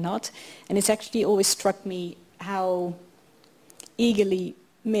 they cannot. And it's actually always struck me how eagerly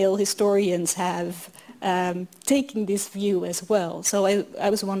male historians have taken this view as well. So I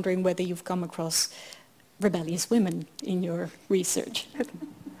was wondering whether you've come across rebellious women in your research.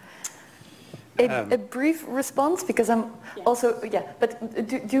 A brief response, because I'm also, but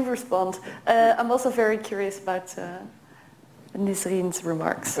do respond. I'm also very curious about Nisrine's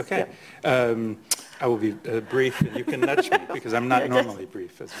remarks. Okay. I will be brief, and you can nudge me, because I'm not normally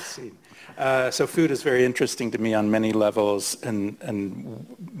brief, as you've seen. So food is very interesting to me on many levels, and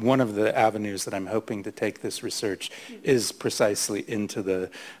one of the avenues that I'm hoping to take this research is precisely into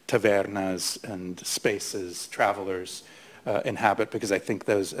the tavernas and spaces travelers inhabit, because I think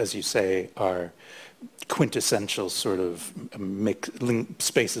those, as you say, are quintessential sort of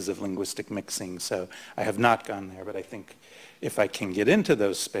spaces of linguistic mixing. So I have not gone there, but I think if I can get into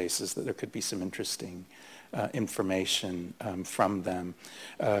those spaces, that there could be some interesting information from them.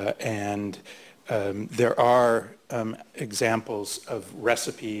 And there are examples of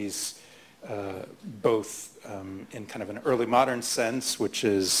recipes, both in kind of an early modern sense, which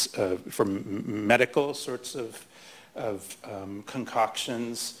is for medical sorts of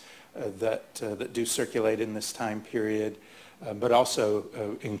concoctions that do circulate in this time period, but also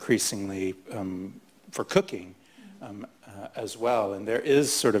increasingly for cooking as well. And there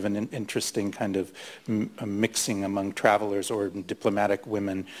is sort of an interesting kind of mixing among travelers or diplomatic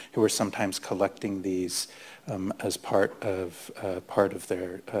women who are sometimes collecting these as part of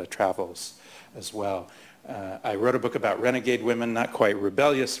their travels as well. I wrote a book about renegade women, not quite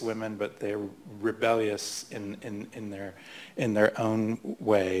rebellious women, but they're rebellious in their own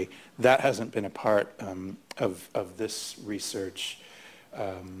way. That hasn't been a part of this research,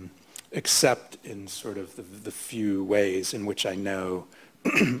 except in sort of the few ways in which I know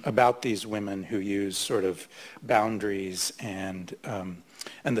about these women who use sort of boundaries and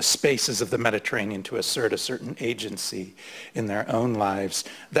the spaces of the Mediterranean to assert a certain agency in their own lives,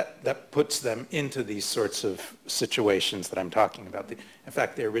 that puts them into these sorts of situations that I'm talking about. In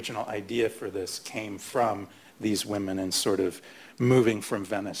fact, the original idea for this came from these women and sort of moving from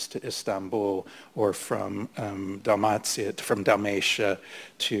Venice to Istanbul, or from Dalmatia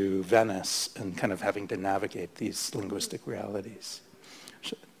to Venice, and kind of having to navigate these linguistic realities.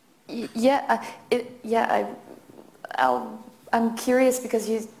 I'm curious because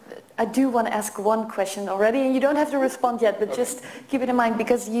I do want to ask one question already, and you don't have to respond yet, but okay. Just keep it in mind,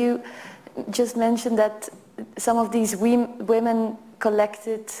 because you just mentioned that some of these women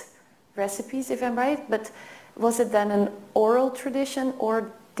collected recipes, if I'm right, but was it then an oral tradition,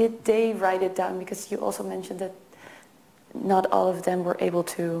 or did they write it down? Because you also mentioned that not all of them were able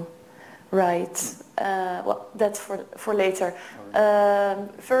to write. Well, that's for later.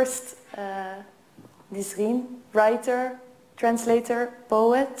 First, Nisrine, writer, translator,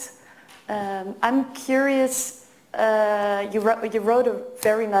 poet. I'm curious, you wrote a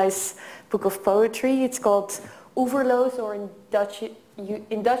very nice book of poetry. It's called Oeverloos, or in Dutch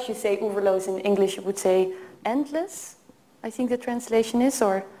you say oeverloos, in English you would say endless, I think the translation is,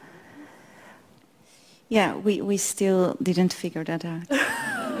 or? Yeah, we still didn't figure that out.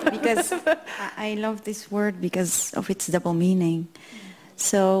 Because I love this word because of its double meaning.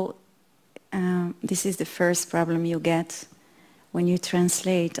 So this is the first problem you get when you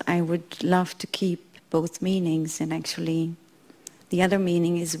translate. I would love to keep both meanings, and actually the other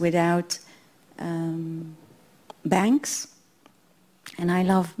meaning is without banks. And I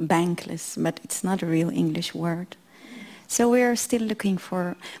love bankless, but it's not a real English word. So we're still looking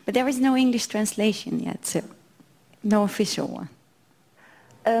for, but there is no English translation yet, so no official one.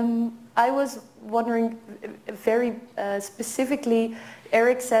 I was wondering very specifically,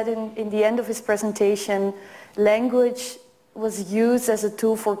 Eric said in the end of his presentation, language was used as a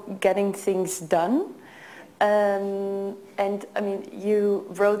tool for getting things done. And I mean, you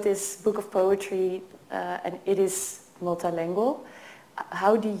wrote this book of poetry and it is multilingual.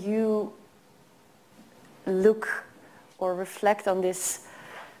 How do you look or reflect on this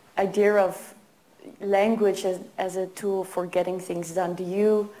idea of language as a tool for getting things done? Do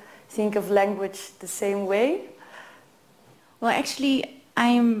you think of language the same way? Well, actually,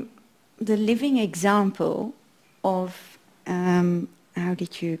 I'm the living example of, how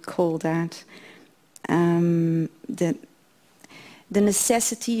did you call that? The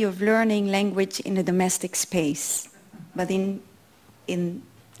necessity of learning language in a domestic space, but in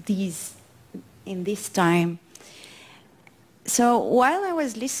this time. So while I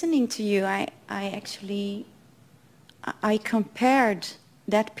was listening to you, I compared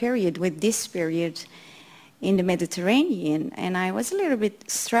that period with this period in the Mediterranean, and I was a little bit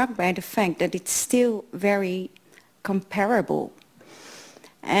struck by the fact that it's still very comparable.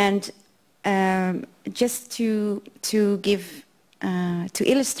 And just to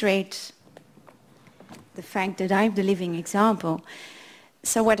illustrate the fact that I'm the living example.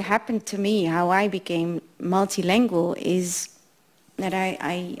 So what happened to me, how I became multilingual, is that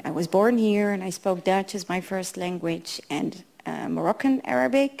I was born here and I spoke Dutch as my first language, and Moroccan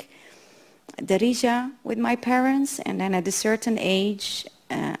Arabic, Darija with my parents, and then at a certain age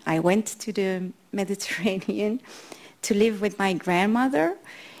I went to the Mediterranean to live with my grandmother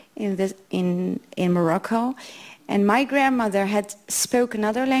in Morocco. And my grandmother had spoken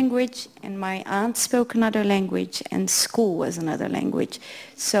another language, and my aunt spoke another language, and school was another language.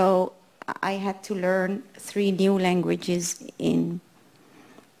 So I had to learn 3 new languages to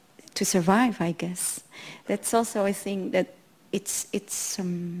survive, I guess. That's also a thing that it's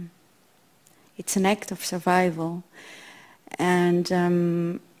an act of survival. And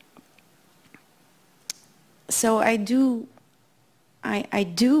so I do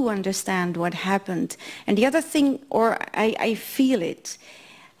understand what happened. And the other thing, or I feel it.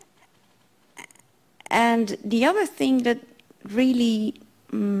 And the other thing that really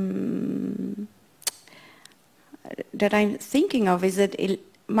that I'm thinking of is that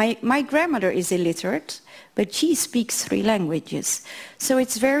my grandmother is illiterate, but she speaks 3 languages. So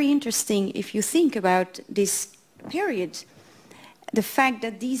it's very interesting if you think about this period. The fact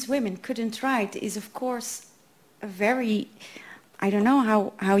that these women couldn't write is, of course, a very, I don't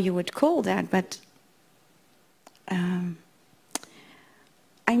know how you would call that, but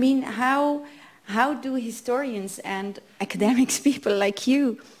I mean, how do historians and academics, people like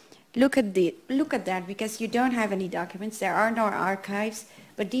you, look at that? Because you don't have any documents, there are no archives,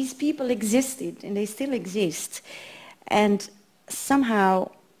 but these people existed and they still exist. And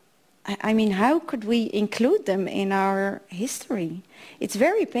somehow, I mean, how could we include them in our history? It's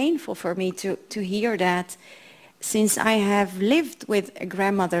very painful for me to hear that, since I have lived with a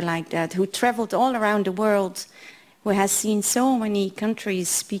grandmother like that, who traveled all around the world, who has seen so many countries,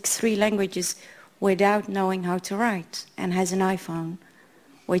 speaks 3 languages without knowing how to write, and has an iPhone,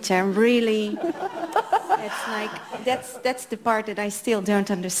 which I'm really, that's the part that I still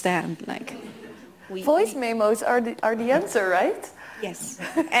don't understand. Like, Voice memos are the answer, right? Yes,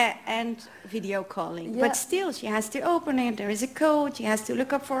 and video calling. Yeah. But still, she has to open it, there is a code, she has to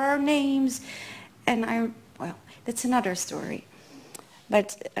look up for our names, and well, that's another story.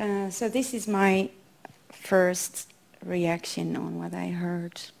 But, so this is my first reaction on what I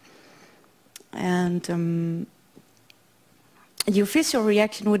heard. And the official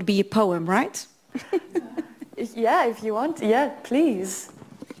reaction would be a poem, right? Yeah, if you want. Yeah, please.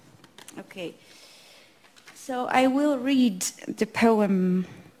 Okay. So I will read the poem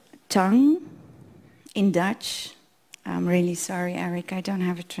Tongue in Dutch. I'm really sorry, Eric, I don't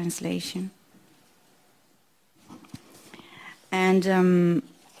have a translation. And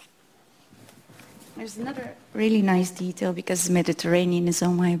there's another really nice detail, because Mediterranean is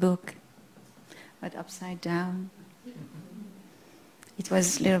on my book, but upside down. It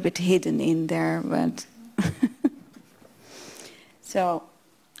was a little bit hidden in there, but... Zo,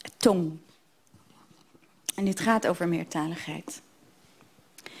 tong. En dit gaat over meertaligheid.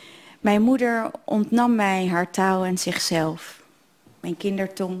 Mijn moeder ontnam mij haar taal en zichzelf. Mijn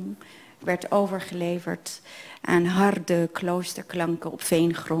kindertong werd overgeleverd aan harde kloosterklanken op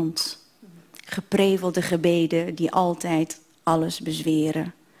veengrond. Geprevelde gebeden die altijd alles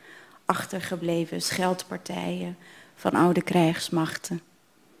bezweren. Achtergebleven scheldpartijen van oude krijgsmachten.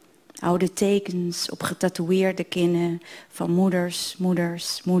 Oude tekens op getatoeëerde kinnen van moeders,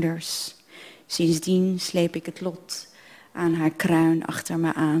 moeders, moeders. Sindsdien sleep ik het lot aan haar kruin achter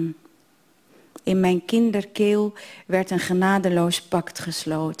me aan. In mijn kinderkeel werd een genadeloos pact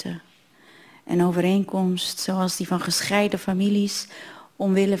gesloten. Een overeenkomst zoals die van gescheiden families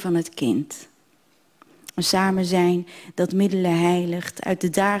omwille van het kind. Een samenzijn dat middelen heiligt uit de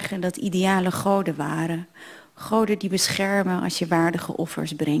dagen dat ideale goden waren. Goden die beschermen als je waardige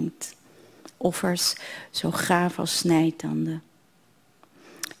offers brengt. Offers zo gaaf als snijtanden.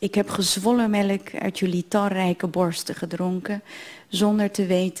 Ik heb gezwollen melk uit jullie talrijke borsten gedronken, zonder te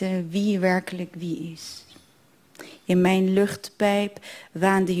weten wie werkelijk wie is. In mijn luchtpijp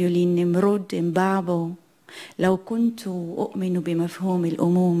waanden jullie Nimrod in Babel. لو كنت أؤمن بمفهوم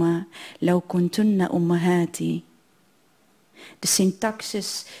الأمومة لو كنتن أمهاتي. De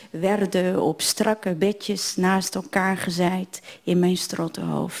syntaxes werden op strakke bedjes naast elkaar gezaaid in mijn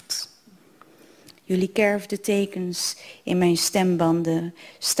strottenhoofd. Jullie kerfden tekens in mijn stembanden,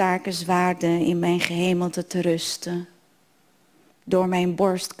 staken zwaarden in mijn gehemelte te rusten. Door mijn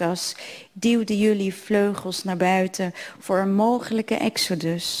borstkas duwden jullie vleugels naar buiten voor een mogelijke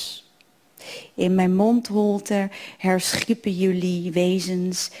exodus. In mijn mondholte herschiepen jullie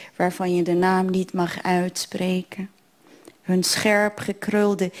wezens waarvan je de naam niet mag uitspreken. Hun scherp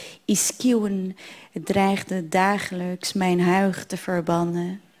gekrulde iskieuwen dreigden dagelijks mijn huig te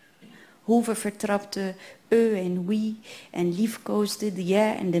verbannen. Hoeven vertrapte en wie en liefkoosde de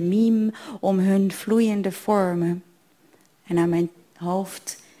ja en de miem om hun vloeiende vormen. En aan mijn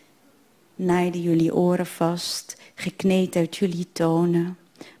hoofd naaiden jullie oren vast, gekneed uit jullie tonen.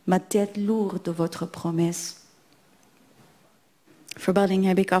 Ma tête lourde de votre promesse. Verbanning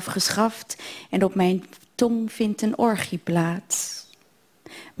heb ik afgeschaft en op mijn tong vindt een orgie plaats.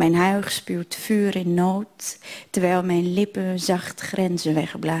 Mijn huig spuurt vuur in nood, terwijl mijn lippen zacht grenzen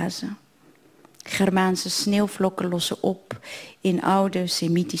wegblazen. Germaanse sneeuwvlokken lossen op in oude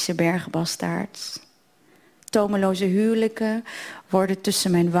Semitische bergbastaards. Tomeloze huwelijken worden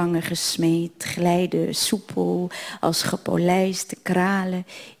tussen mijn wangen gesmeed, glijden soepel als gepolijste kralen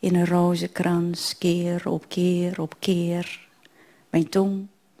in een rozenkrans, keer op keer op keer. Mijn tong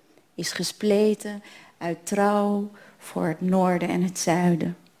is gespleten uit trouw voor het noorden en het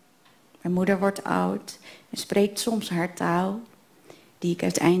zuiden. Mijn moeder wordt oud en spreekt soms haar taal, die ik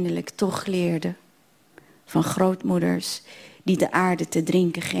uiteindelijk toch leerde. van grootmoeders die de aarde te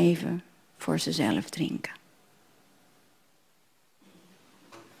drinken geven voor ze zelf drinken.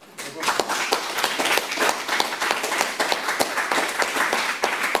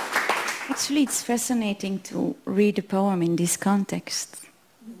 Actually, it's fascinating to read a poem in this context.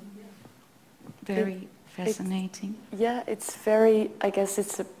 Very fascinating. Yeah, it's very, I guess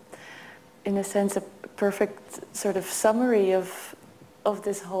it's in a sense a perfect sort of summary of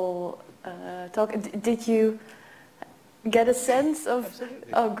this whole talk. Did you get a sense of?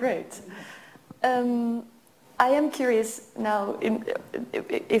 Absolutely. Oh, great. I am curious now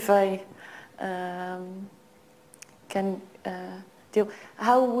if I can deal.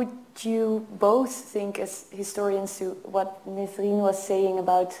 How would you both think, as historians, to what Nisrine was saying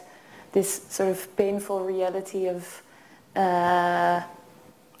about this sort of painful reality of the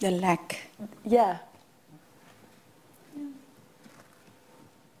lack? Yeah.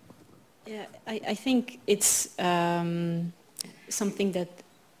 Yeah, I think it's something that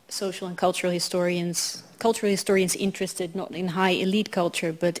social and cultural historians interested not in high elite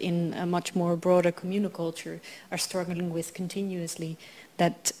culture but in a much more broader communal culture are struggling with continuously,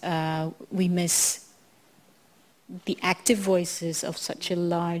 that we miss the active voices of such a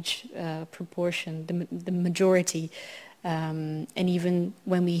large proportion, the majority. And even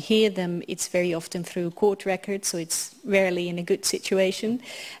when we hear them, it's very often through court records, so it's rarely in a good situation.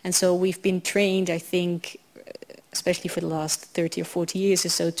 And so we've been trained, I think, especially for the last 30 or 40 years or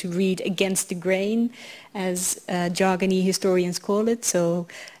so, to read against the grain, as jargony historians call it. So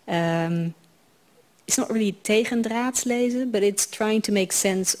it's not really tegendraads lezen, but it's trying to make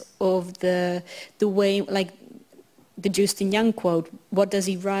sense of the way, like the Justin Young quote, what does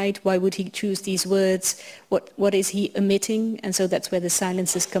he write, why would he choose these words, what is he omitting, and so that's where the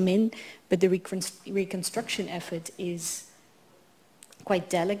silences come in. But the reconstruction effort is quite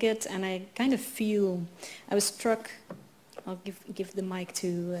delicate, and I kind of feel, I was struck, I'll give the mic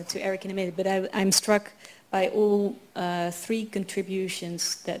to Eric in a minute, but I'm struck by all three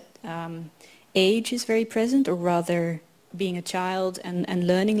contributions that age is very present, or rather being a child and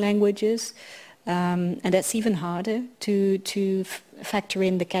learning languages. And that's even harder to factor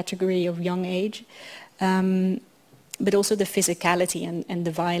in the category of young age, but also the physicality and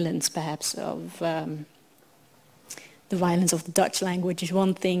the violence, perhaps, of the violence of the Dutch language is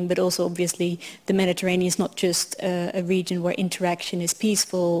one thing, but also obviously the Mediterranean is not just a region where interaction is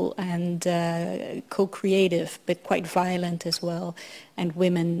peaceful and co-creative, but quite violent as well. And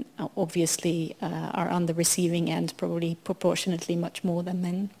women obviously are on the receiving end, probably proportionately much more than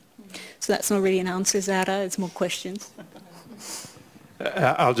men. So that's not really an answer, Zara, it's more questions.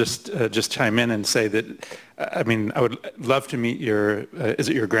 I'll just chime in and say that, I mean, I would love to meet your, is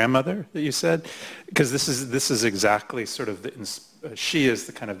it your grandmother that you said? Because this is exactly sort of she is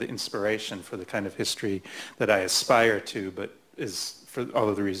the kind of the inspiration for the kind of history that I aspire to, but is, for all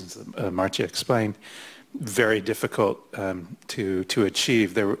of the reasons that Maartje explained, very difficult to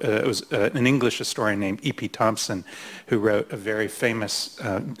achieve. There was an English historian named E.P. Thompson who wrote a very famous,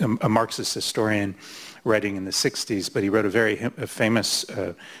 a Marxist historian writing in the 60s, but he wrote a very famous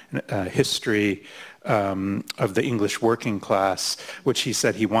history of the English working class, which he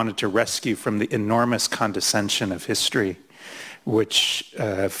said he wanted to rescue from the enormous condescension of history, which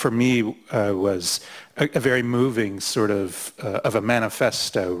for me was a very moving sort of a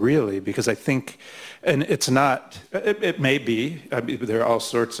manifesto, really, because I think, and it's not, it may be, I mean, there are all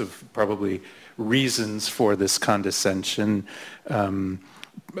sorts of probably reasons for this condescension.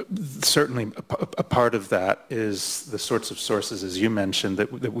 Certainly a part of that is the sorts of sources, as you mentioned,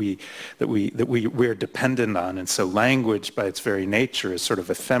 that we're dependent on, and so language by its very nature is sort of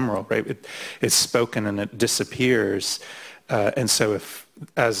ephemeral, right? It's spoken and it disappears, and so if,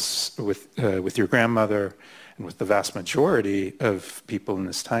 as with your grandmother and with the vast majority of people in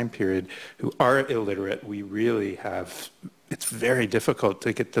this time period who are illiterate, we really have, it's very difficult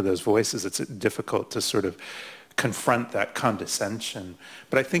to get to those voices. It's difficult to sort of confront that condescension.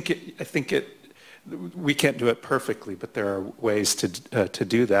 But I think we can't do it perfectly, but there are ways to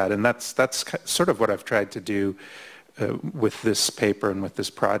do that, and that's sort of what I've tried to do with this paper and with this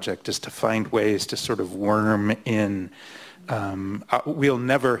project, is to find ways to sort of worm in. We'll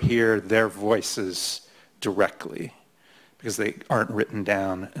never hear their voices directly because they aren't written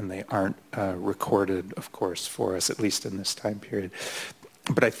down and they aren't recorded, of course, for us, at least in this time period.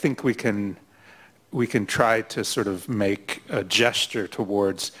 But I think we can try to sort of make a gesture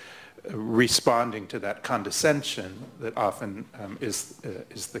towards responding to that condescension that often is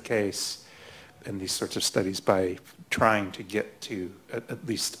the case. in these sorts of studies by trying to get to at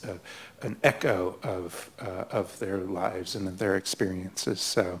least an echo of their lives and their experiences.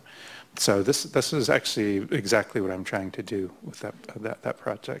 So this is actually exactly what I'm trying to do with that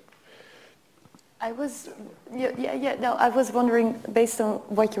project. I was wondering, based on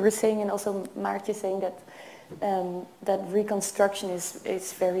what you were saying, and also Maartje saying that that reconstruction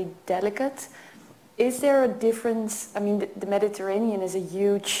is very delicate. Is there a difference? I mean, the Mediterranean is a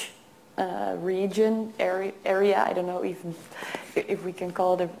huge region, area. I don't know even if we can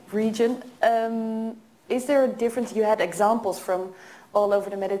call it a region. Is there a difference? You had examples from all over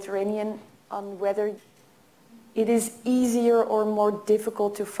the Mediterranean on whether it is easier or more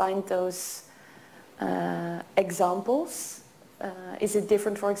difficult to find those examples. Is it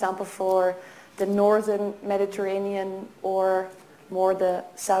different, for example, for the northern Mediterranean or more the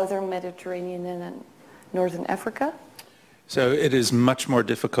southern Mediterranean and northern Africa? So it is much more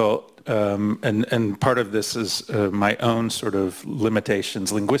difficult, and part of this is my own sort of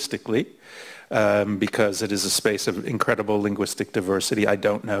limitations linguistically, because it is a space of incredible linguistic diversity. I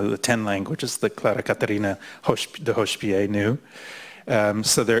don't know the 10 languages that Clara Catarina de Hospier knew.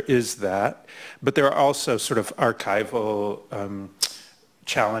 So there is that, but there are also sort of archival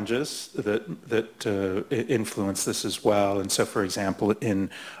challenges that influence this as well. And so, for example, in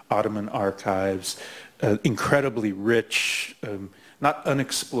Ottoman archives, incredibly rich, not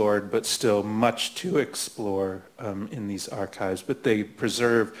unexplored, but still much to explore in these archives. But they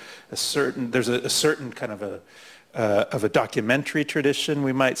preserve there's a certain kind of a documentary tradition,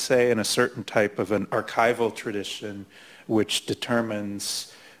 we might say, and a certain type of an archival tradition which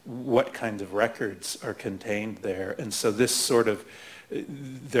determines what kinds of records are contained there. And so this sort of,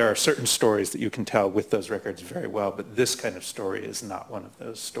 there are certain stories that you can tell with those records very well, but this kind of story is not one of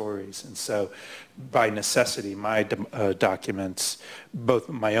those stories. And so by necessity, my documents, both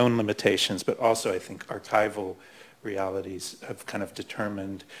my own limitations, but also I think archival realities have kind of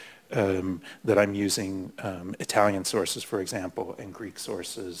determined that I'm using Italian sources, for example, and Greek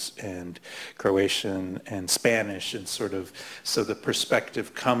sources, and Croatian and Spanish, and sort of, so the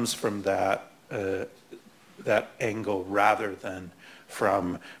perspective comes from that angle rather than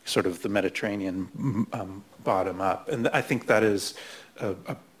from sort of the Mediterranean bottom up. And I think that is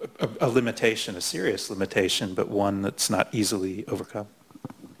a limitation, a serious limitation, but one that's not easily overcome.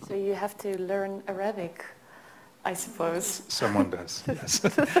 So you have to learn Arabic, I suppose. Someone does, yes.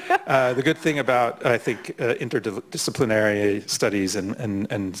 The good thing about, I think, interdisciplinary studies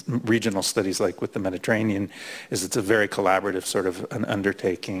and regional studies like with the Mediterranean is it's a very collaborative sort of an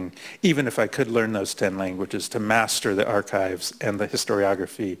undertaking. Even if I could learn those 10 languages, to master the archives and the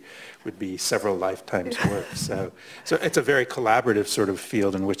historiography would be several lifetimes work. So it's a very collaborative sort of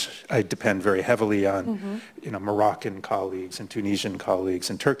field in which I depend very heavily on, you know, Moroccan colleagues and Tunisian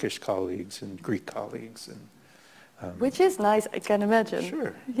colleagues and Turkish colleagues and Greek colleagues. And which is nice, I can imagine.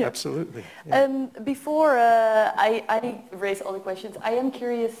 Sure, yeah. Absolutely. Yeah. Before I raise all the questions, I am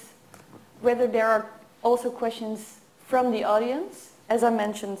curious whether there are also questions from the audience. As I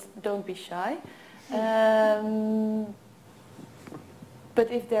mentioned, don't be shy. But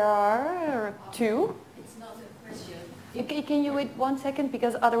if there are two. It's not a question. Can you wait 1 second,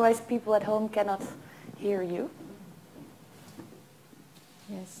 because otherwise people at home cannot hear you.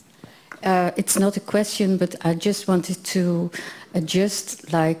 Yes. It's not a question, but I just wanted to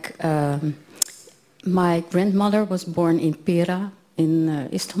adjust, like, my grandmother was born in Pera in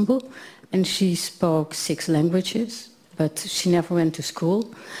Istanbul, and she spoke 6 languages, but she never went to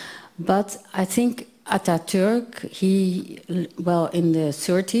school. But I think Atatürk, in the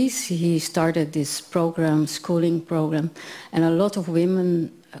 30s, he started this program, schooling program, and a lot of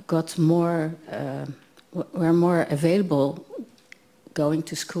women got more, were more available going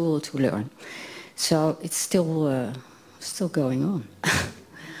to school to learn. So it's still going on.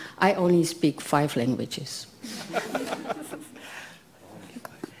 I only speak 5 languages.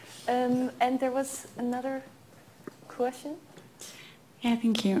 And there was another question? Yeah,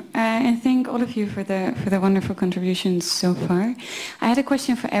 thank you. And thank all of you for the wonderful contributions so far. I had a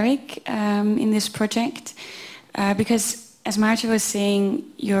question for Eric in this project, because as Maartje was saying,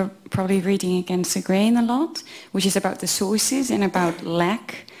 you're probably reading against the grain a lot, which is about the sources and about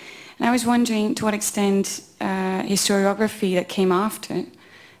lack. And I was wondering to what extent historiography that came after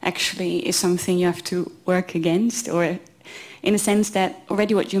actually is something you have to work against, or in a sense that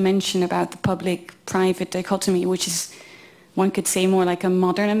already what you mentioned about the public-private dichotomy, which is, one could say, more like a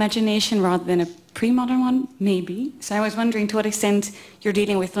modern imagination rather than a pre-modern one, maybe. So I was wondering to what extent you're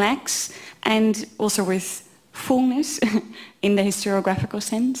dealing with lacks and also with fullness in the historiographical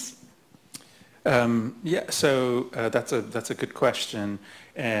sense? Yeah, so that's a good question,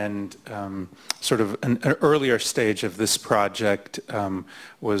 and sort of an earlier stage of this project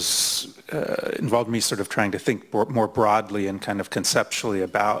was involved me sort of trying to think more broadly and kind of conceptually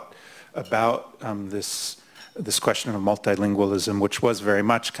about this question of multilingualism, which was very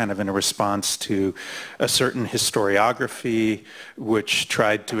much kind of in a response to a certain historiography which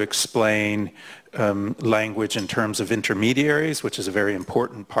tried to explain language in terms of intermediaries, which is a very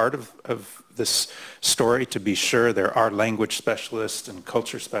important part of this story. To be sure, there are language specialists and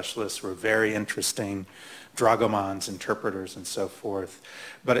culture specialists who are very interesting, dragomans, interpreters, and so forth.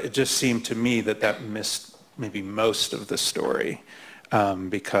 But it just seemed to me that that missed maybe most of the story,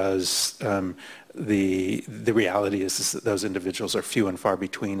 because the reality is that those individuals are few and far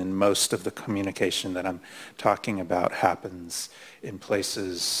between, and most of the communication that I'm talking about happens in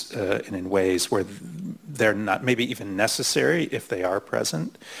places and in ways where they're not maybe even necessary if they are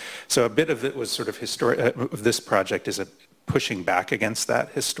present. So a bit of it was sort of this project is pushing back against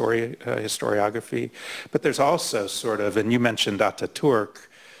that historiography. But there's also sort of, and you mentioned Ataturk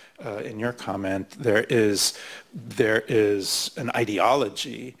in your comment, there is an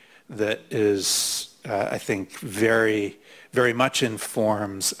ideology that is, I think, very much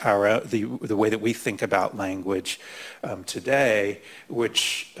informs the way that we think about language today,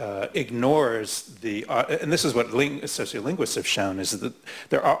 which ignores and this is what sociolinguists have shown, is that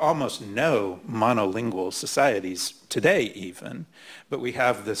there are almost no monolingual societies today even, but we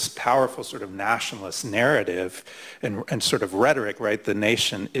have this powerful sort of nationalist narrative and sort of rhetoric, right? The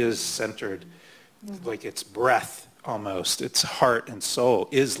nation is centered, like its breath, almost its heart and soul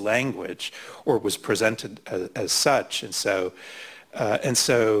is language, or was presented as such, and so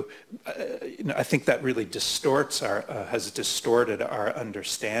you know, I think that really has distorted our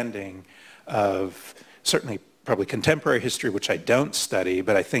understanding of certainly probably contemporary history, which I don't study,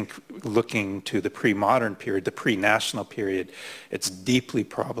 but I think looking to the pre-modern period, the pre-national period, it's deeply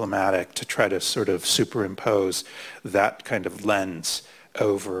problematic to try to sort of superimpose that kind of lens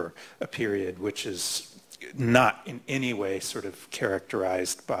over a period which is not in any way sort of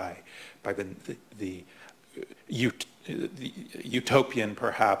characterized by the utopian,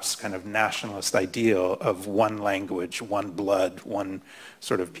 perhaps, kind of nationalist ideal of one language, one blood, one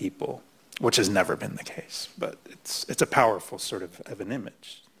sort of people, which has never been the case. But it's a powerful sort of an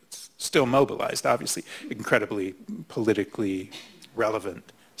image. It's still mobilized, obviously, incredibly politically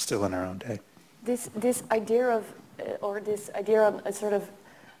relevant still in our own day. This idea of, this idea of a sort of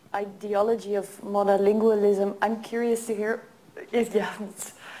ideology of monolingualism, I'm curious to hear, yeah,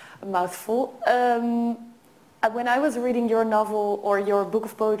 it's a mouthful. When I was reading your novel or your book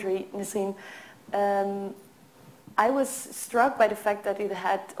of poetry, Nisrine, I was struck by the fact that it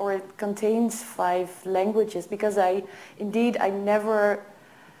contains 5 languages, because I never,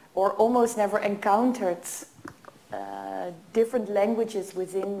 or almost never, encountered different languages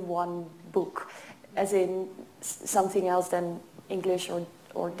within one book, as in something else than English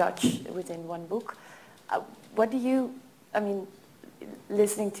or Dutch within one book. What do you, I mean,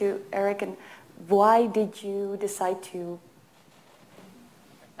 listening to Eric, and why did you decide to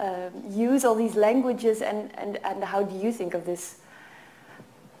use all these languages, and how do you think of this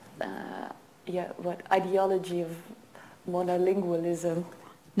ideology of monolingualism?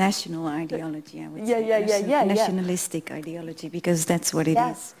 National ideology, I would say. Yeah. Nationalistic ideology, because that's what it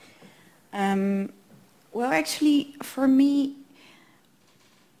is. Well, actually, for me,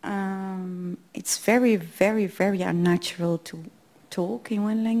 it's very, very, very unnatural to talk in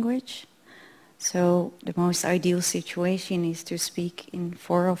one language. So the most ideal situation is to speak in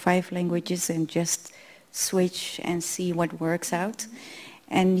 4 or 5 languages and just switch and see what works out.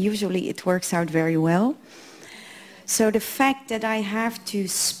 And usually it works out very well. So the fact that I have to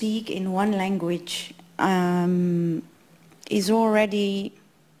speak in one language is already,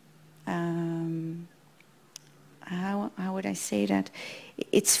 how would I say that?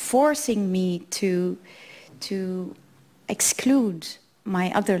 It's forcing me to exclude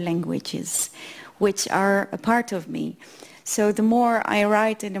my other languages, which are a part of me. So the more I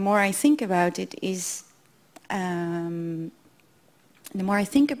write and the more I think about it the more I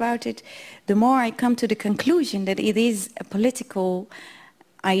think about it, the more I come to the conclusion that it is a political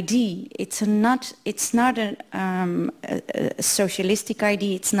idea. It's not a socialistic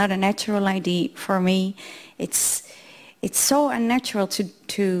idea. It's not a natural idea for me. It's so unnatural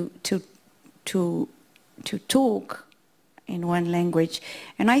to talk in one language,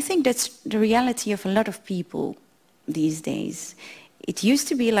 and I think that's the reality of a lot of people these days. It used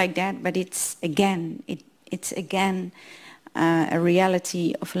to be like that, but it's again a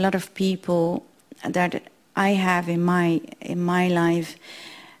reality of a lot of people that I have in my life,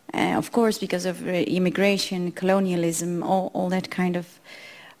 Of course, because of immigration, colonialism, all that kind of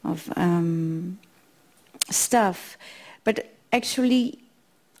stuff. But actually,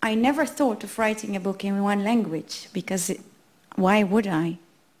 I never thought of writing a book in one language, because why would I?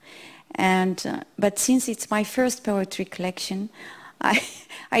 And but since it's my first poetry collection,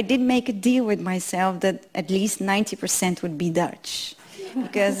 I did make a deal with myself that at least 90% would be Dutch,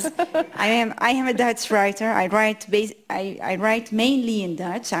 because I am a Dutch writer. I write mainly in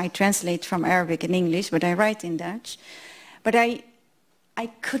Dutch. I translate from Arabic and English, but I write in Dutch. But I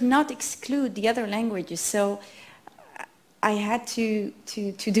could not exclude the other languages, so I had to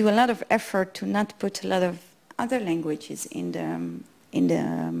do a lot of effort to not put a lot of other languages in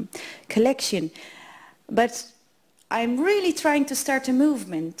the collection. But I'm really trying to start a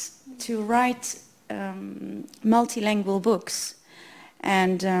movement to write multilingual books.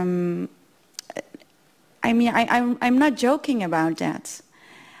 And I mean, I'm not joking about that.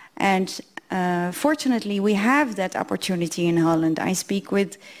 And fortunately, we have that opportunity in Holland. I speak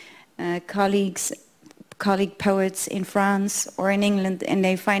with colleague poets in France or in England, and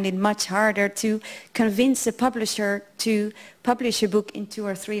they find it much harder to convince a publisher to publish a book in 2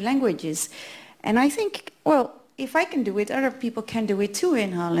 or 3 languages. And I think, well, if I can do it, other people can do it too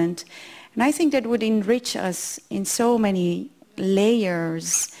in Holland. And I think that would enrich us in so many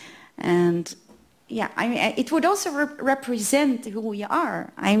layers. And yeah, I mean, it would also represent who we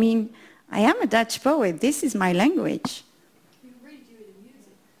are. I mean, I am a Dutch poet. This is my language. We really do it in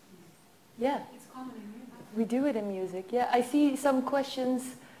music. Yeah. We do it in music. Yeah, I see some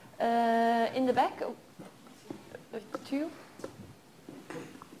questions in the back. To you.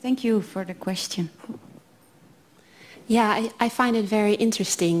 Thank you for the question. Yeah, I find it very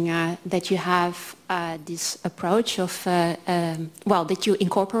interesting that you have this approach of, well, that you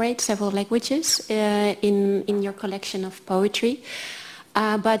incorporate several languages in your collection of poetry.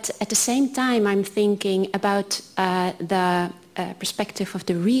 But at the same time, I'm thinking about the perspective of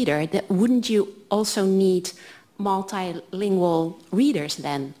the reader. That wouldn't you also need multilingual readers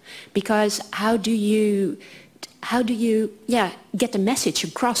then? Because how do you get the message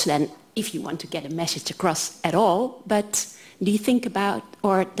across then, if you want to get a message across at all? But do you think about,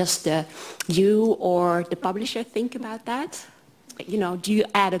 or does you or the publisher think about that? You know, do you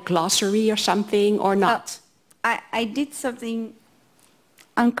add a glossary or something or not? I did something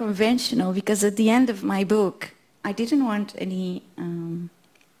unconventional, because at the end of my book, I didn't want any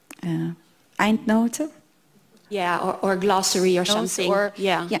eindnoten. Yeah, or glossary or something. Or,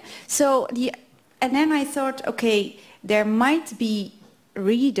 yeah. So and then I thought, okay, there might be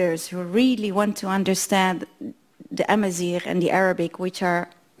readers who really want to understand the Amazigh and the Arabic, which are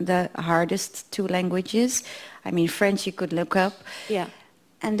the hardest 2 languages. I mean, French you could look up. Yeah.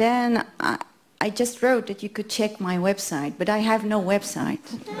 And then I just wrote that you could check my website, but I have no website.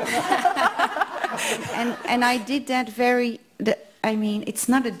 and I did that I mean, it's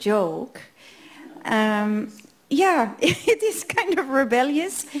not a joke. Yeah, it is kind of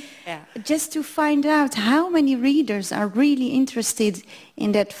rebellious. Yeah. Just to find out how many readers are really interested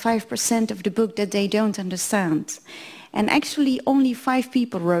in that 5% of the book that they don't understand. And actually only 5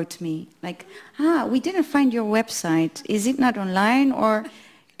 people wrote me, like, we didn't find your website. Is it not online, or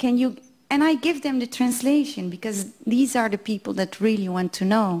can you... And I give them the translation, because these are the people that really want to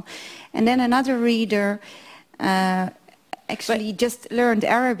know. And then another reader actually just learned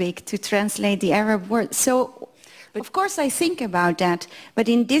Arabic to translate the Arab words. So, of course, I think about that. But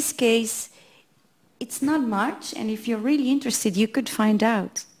in this case, it's not much. And if you're really interested, you could find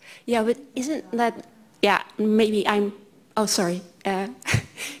out. Yeah, but isn't that... Yeah, maybe I'm... Oh, sorry.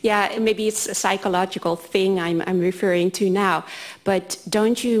 Yeah, maybe it's a psychological thing I'm referring to now. But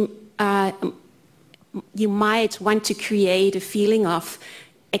don't you... you might want to create a feeling of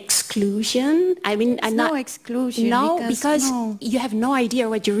exclusion. I mean, no exclusion. No, because you have no idea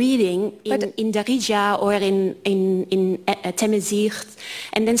what you're reading in Darija or in Tamazight,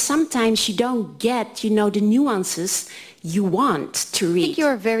 and then sometimes you don't get, the nuances you want to read. I think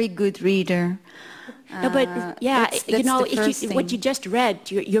you're a very good reader. No, but yeah, that's what you just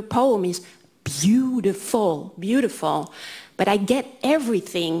read, your poem is beautiful, beautiful. But I get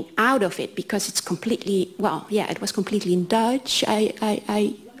everything out of it because it's completely, well, yeah, it was completely in Dutch. Not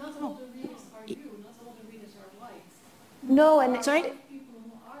all the readers are you, not all the readers are like. No, and... Sorry?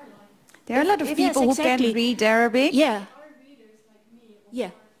 There are a lot of people who can read Arabic. Yeah. Yeah.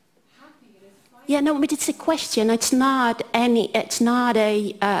 Yeah, no, but it's a question. It's not a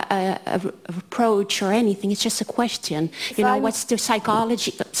reproach or anything. It's just a question. What's the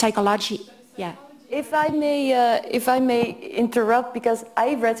psychology? Yeah. If I may interrupt, because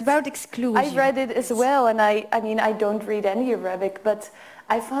I read about exclusion. I read it as well, and I mean I don't read any Arabic, but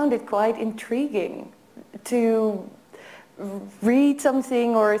I found it quite intriguing to read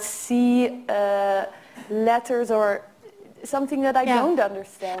something or see letters or something that I don't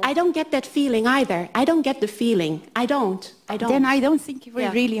understand. I don't get that feeling either. I don't get the feeling. I don't. Then I don't think we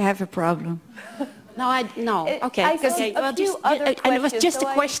really have a problem. No, okay. I saw a few other and it was questions, just so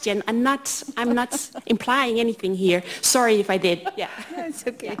a question, and I'm not implying anything here. Sorry if I did. Yeah. No, it's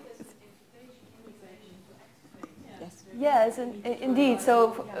okay. Yes, indeed. So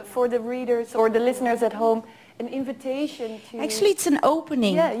for the readers or the listeners at home, an invitation to... Actually, it's an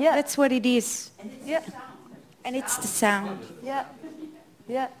opening. Yeah. That's what it is. Yeah. And it's the sound. Yeah.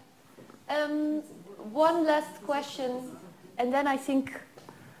 One last question, and then I think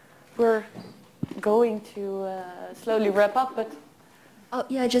we're going to slowly wrap up, but...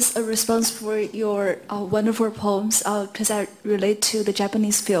 Yeah, just a response for your wonderful poems, because I relate to the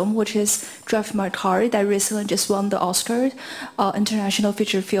Japanese film, which is Drive My Car, that recently just won the Oscar international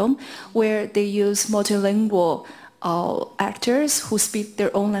feature film, where they use multilingual actors who speak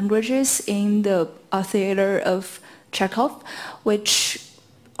their own languages in the theater of Chekhov, which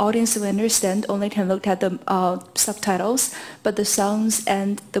audience who understand only can look at the subtitles, but the sounds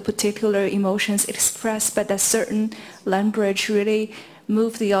and the particular emotions expressed by that certain language really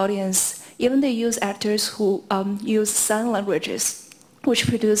move the audience. Even they use actors who use sign languages, which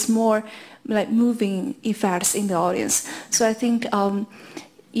produce more like moving effects in the audience. So I think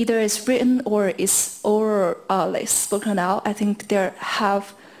either it's written or like spoken out. I think they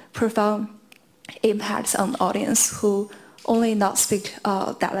have profound impacts on the audience who only not speak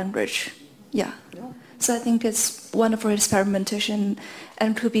that language. Yeah. So I think it's wonderful experimentation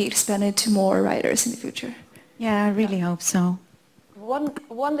and could be expanded to more writers in the future. Yeah, I really hope so.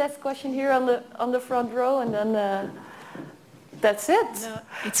 One last question here on the front row, and then that's it. No,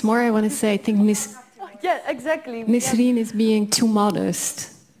 it's more I want to say. I think yeah, exactly. Nisrine is being too modest.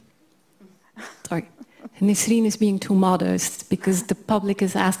 Sorry, Nisrine is being too modest because the public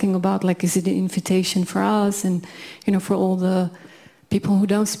is asking about like, is it an invitation for us and for all the people who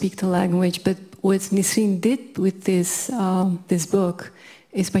don't speak the language? But what Nisrine did with this this book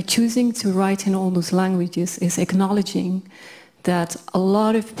is by choosing to write in all those languages is acknowledging that a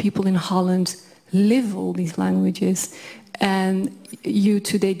lot of people in Holland live all these languages, and you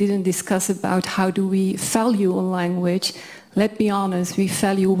today didn't discuss about how do we value a language. Let's be honest, we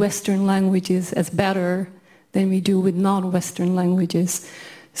value Western languages as better than we do with non-Western languages.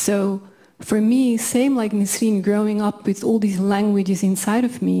 So for me, same like Nisrine, growing up with all these languages inside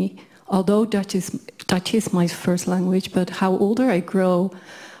of me, although Dutch is my first language, but how older I grow,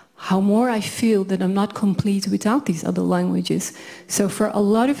 how more I feel that I'm not complete without these other languages. So for a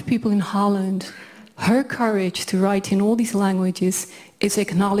lot of people in Holland, her courage to write in all these languages is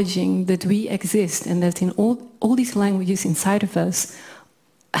acknowledging that we exist and that in all these languages inside of us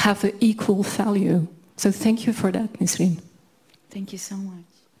have an equal value. So thank you for that, Nisrine. Thank you so much.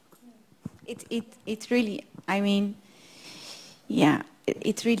 It really, I mean, yeah,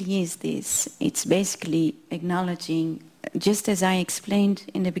 it really is this. It's basically acknowledging, just as I explained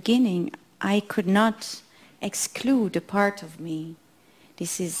in the beginning, I could not exclude a part of me.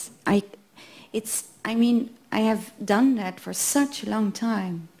 I mean, I have done that for such a long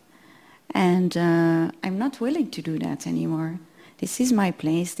time, and I'm not willing to do that anymore. This is my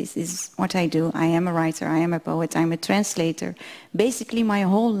place, this is what I do. I am a writer, I am a poet, I'm a translator. Basically, my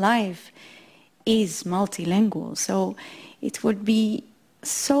whole life is multilingual, so it would be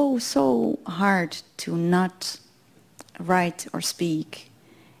so hard to not write or speak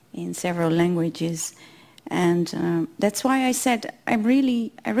in several languages. And that's why I said I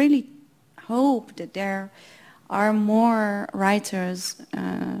really hope that there are more writers,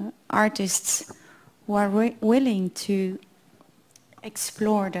 artists who are willing to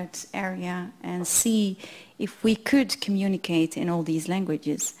explore that area and see if we could communicate in all these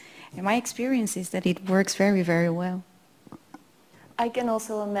languages. And my experience is that it works very, very well. I can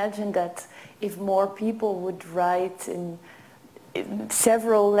also imagine that if more people would write in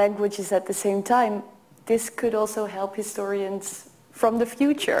several languages at the same time, this could also help historians from the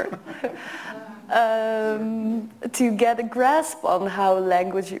future to get a grasp on how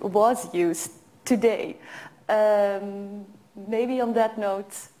language was used today. Maybe on that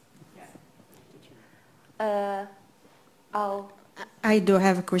note, I do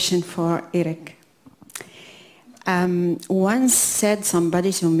have a question for Eric. Once said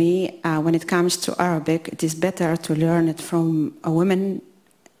somebody to me, when it comes to Arabic, it is better to learn it from a woman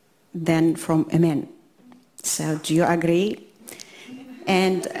than from a man. So do you agree?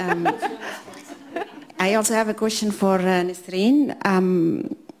 And I also have a question for Nisrine.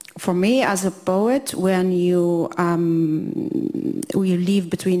 for me as a poet, when you live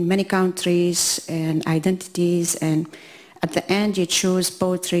between many countries and identities, and at the end you choose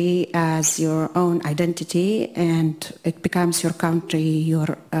poetry as your own identity, and it becomes your country,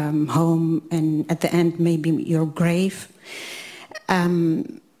 your home, and at the end maybe your grave.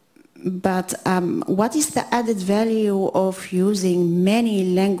 But what is the added value of using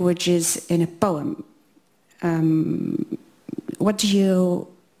many languages in a poem? What do you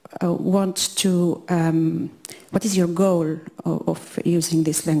want to, what is your goal of using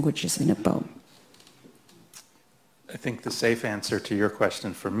these languages in a poem? I think the safe answer to your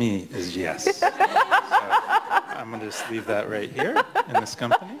question for me is yes. So I'm going to just leave that right here in this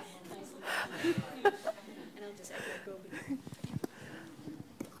company.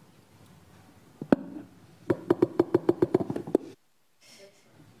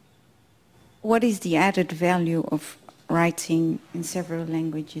 What is the added value of writing in several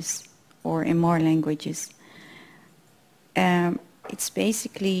languages or in more languages? It's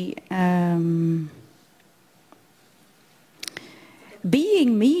basically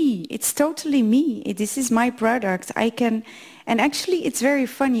being me. It's totally me. This is my product. I can, and actually it's very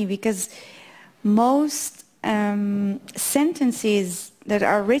funny because most sentences that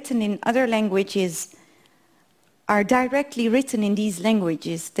are written in other languages are directly written in these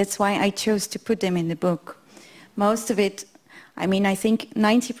languages. That's why I chose to put them in the book. Most of it, I mean, I think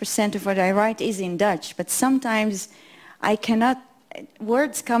 90% of what I write is in Dutch, but sometimes I cannot,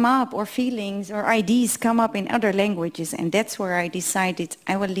 words come up or feelings or ideas come up in other languages, and that's where I decided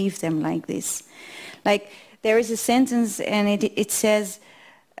I will leave them like this. Like, there is a sentence and it says,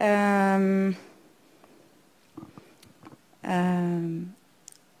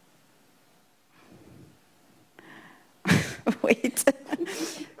 wait,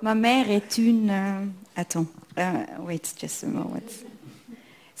 ma mère est une, attends, wait just a moment.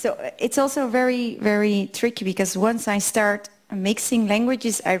 So it's also very, very tricky because once I start mixing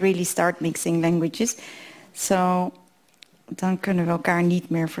languages, I really start mixing languages. So dan kunnen we elkaar niet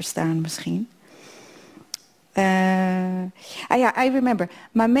meer verstaan misschien. Yeah, I remember.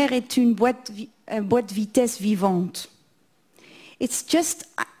 Ma mère est une boîte vitesse vivante. It's just,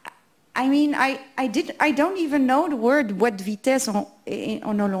 I mean, I don't even know the word boîte vitesse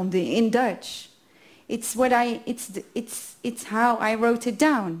en Hollandais, in Dutch. It's what it's how I wrote it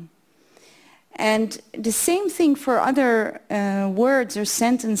down. And the same thing for other words or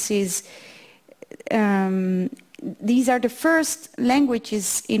sentences. These are the first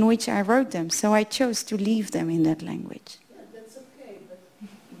languages in which I wrote them, so I chose to leave them in that language. Yeah, that's okay, but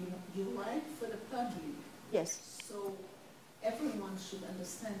you write for the public. Yes. So everyone should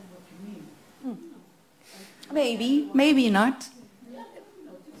understand what you mean. Maybe, maybe not.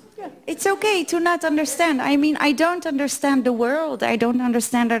 Yeah. It's okay to not understand. I mean, I don't understand the world. I don't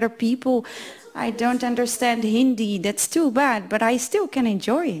understand other people. I don't understand Hindi. That's too bad, but I still can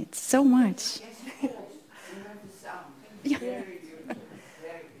enjoy it so much. Yeah.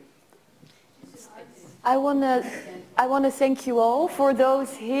 I wanna thank you all. For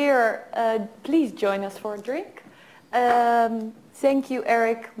those here, please join us for a drink. Thank you,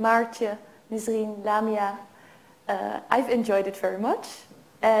 Eric, Maartje, Nisrine, Lamia. I've enjoyed it very much,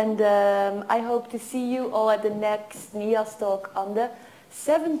 and I hope to see you all at the next NIAS talk on the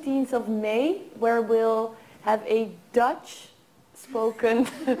 17th of May, where we'll have a Dutch spoken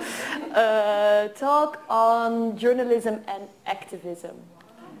talk on journalism and activism.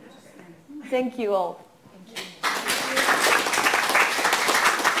 Thank you all.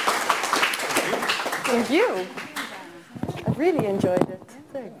 Thank you. I really enjoyed it.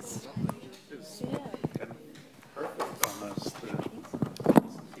 Thanks. Perfect on those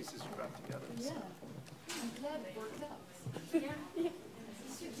pieces you brought together. Yeah. I'm glad it worked out. Yeah. You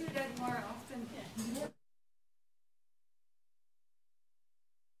should do that more often.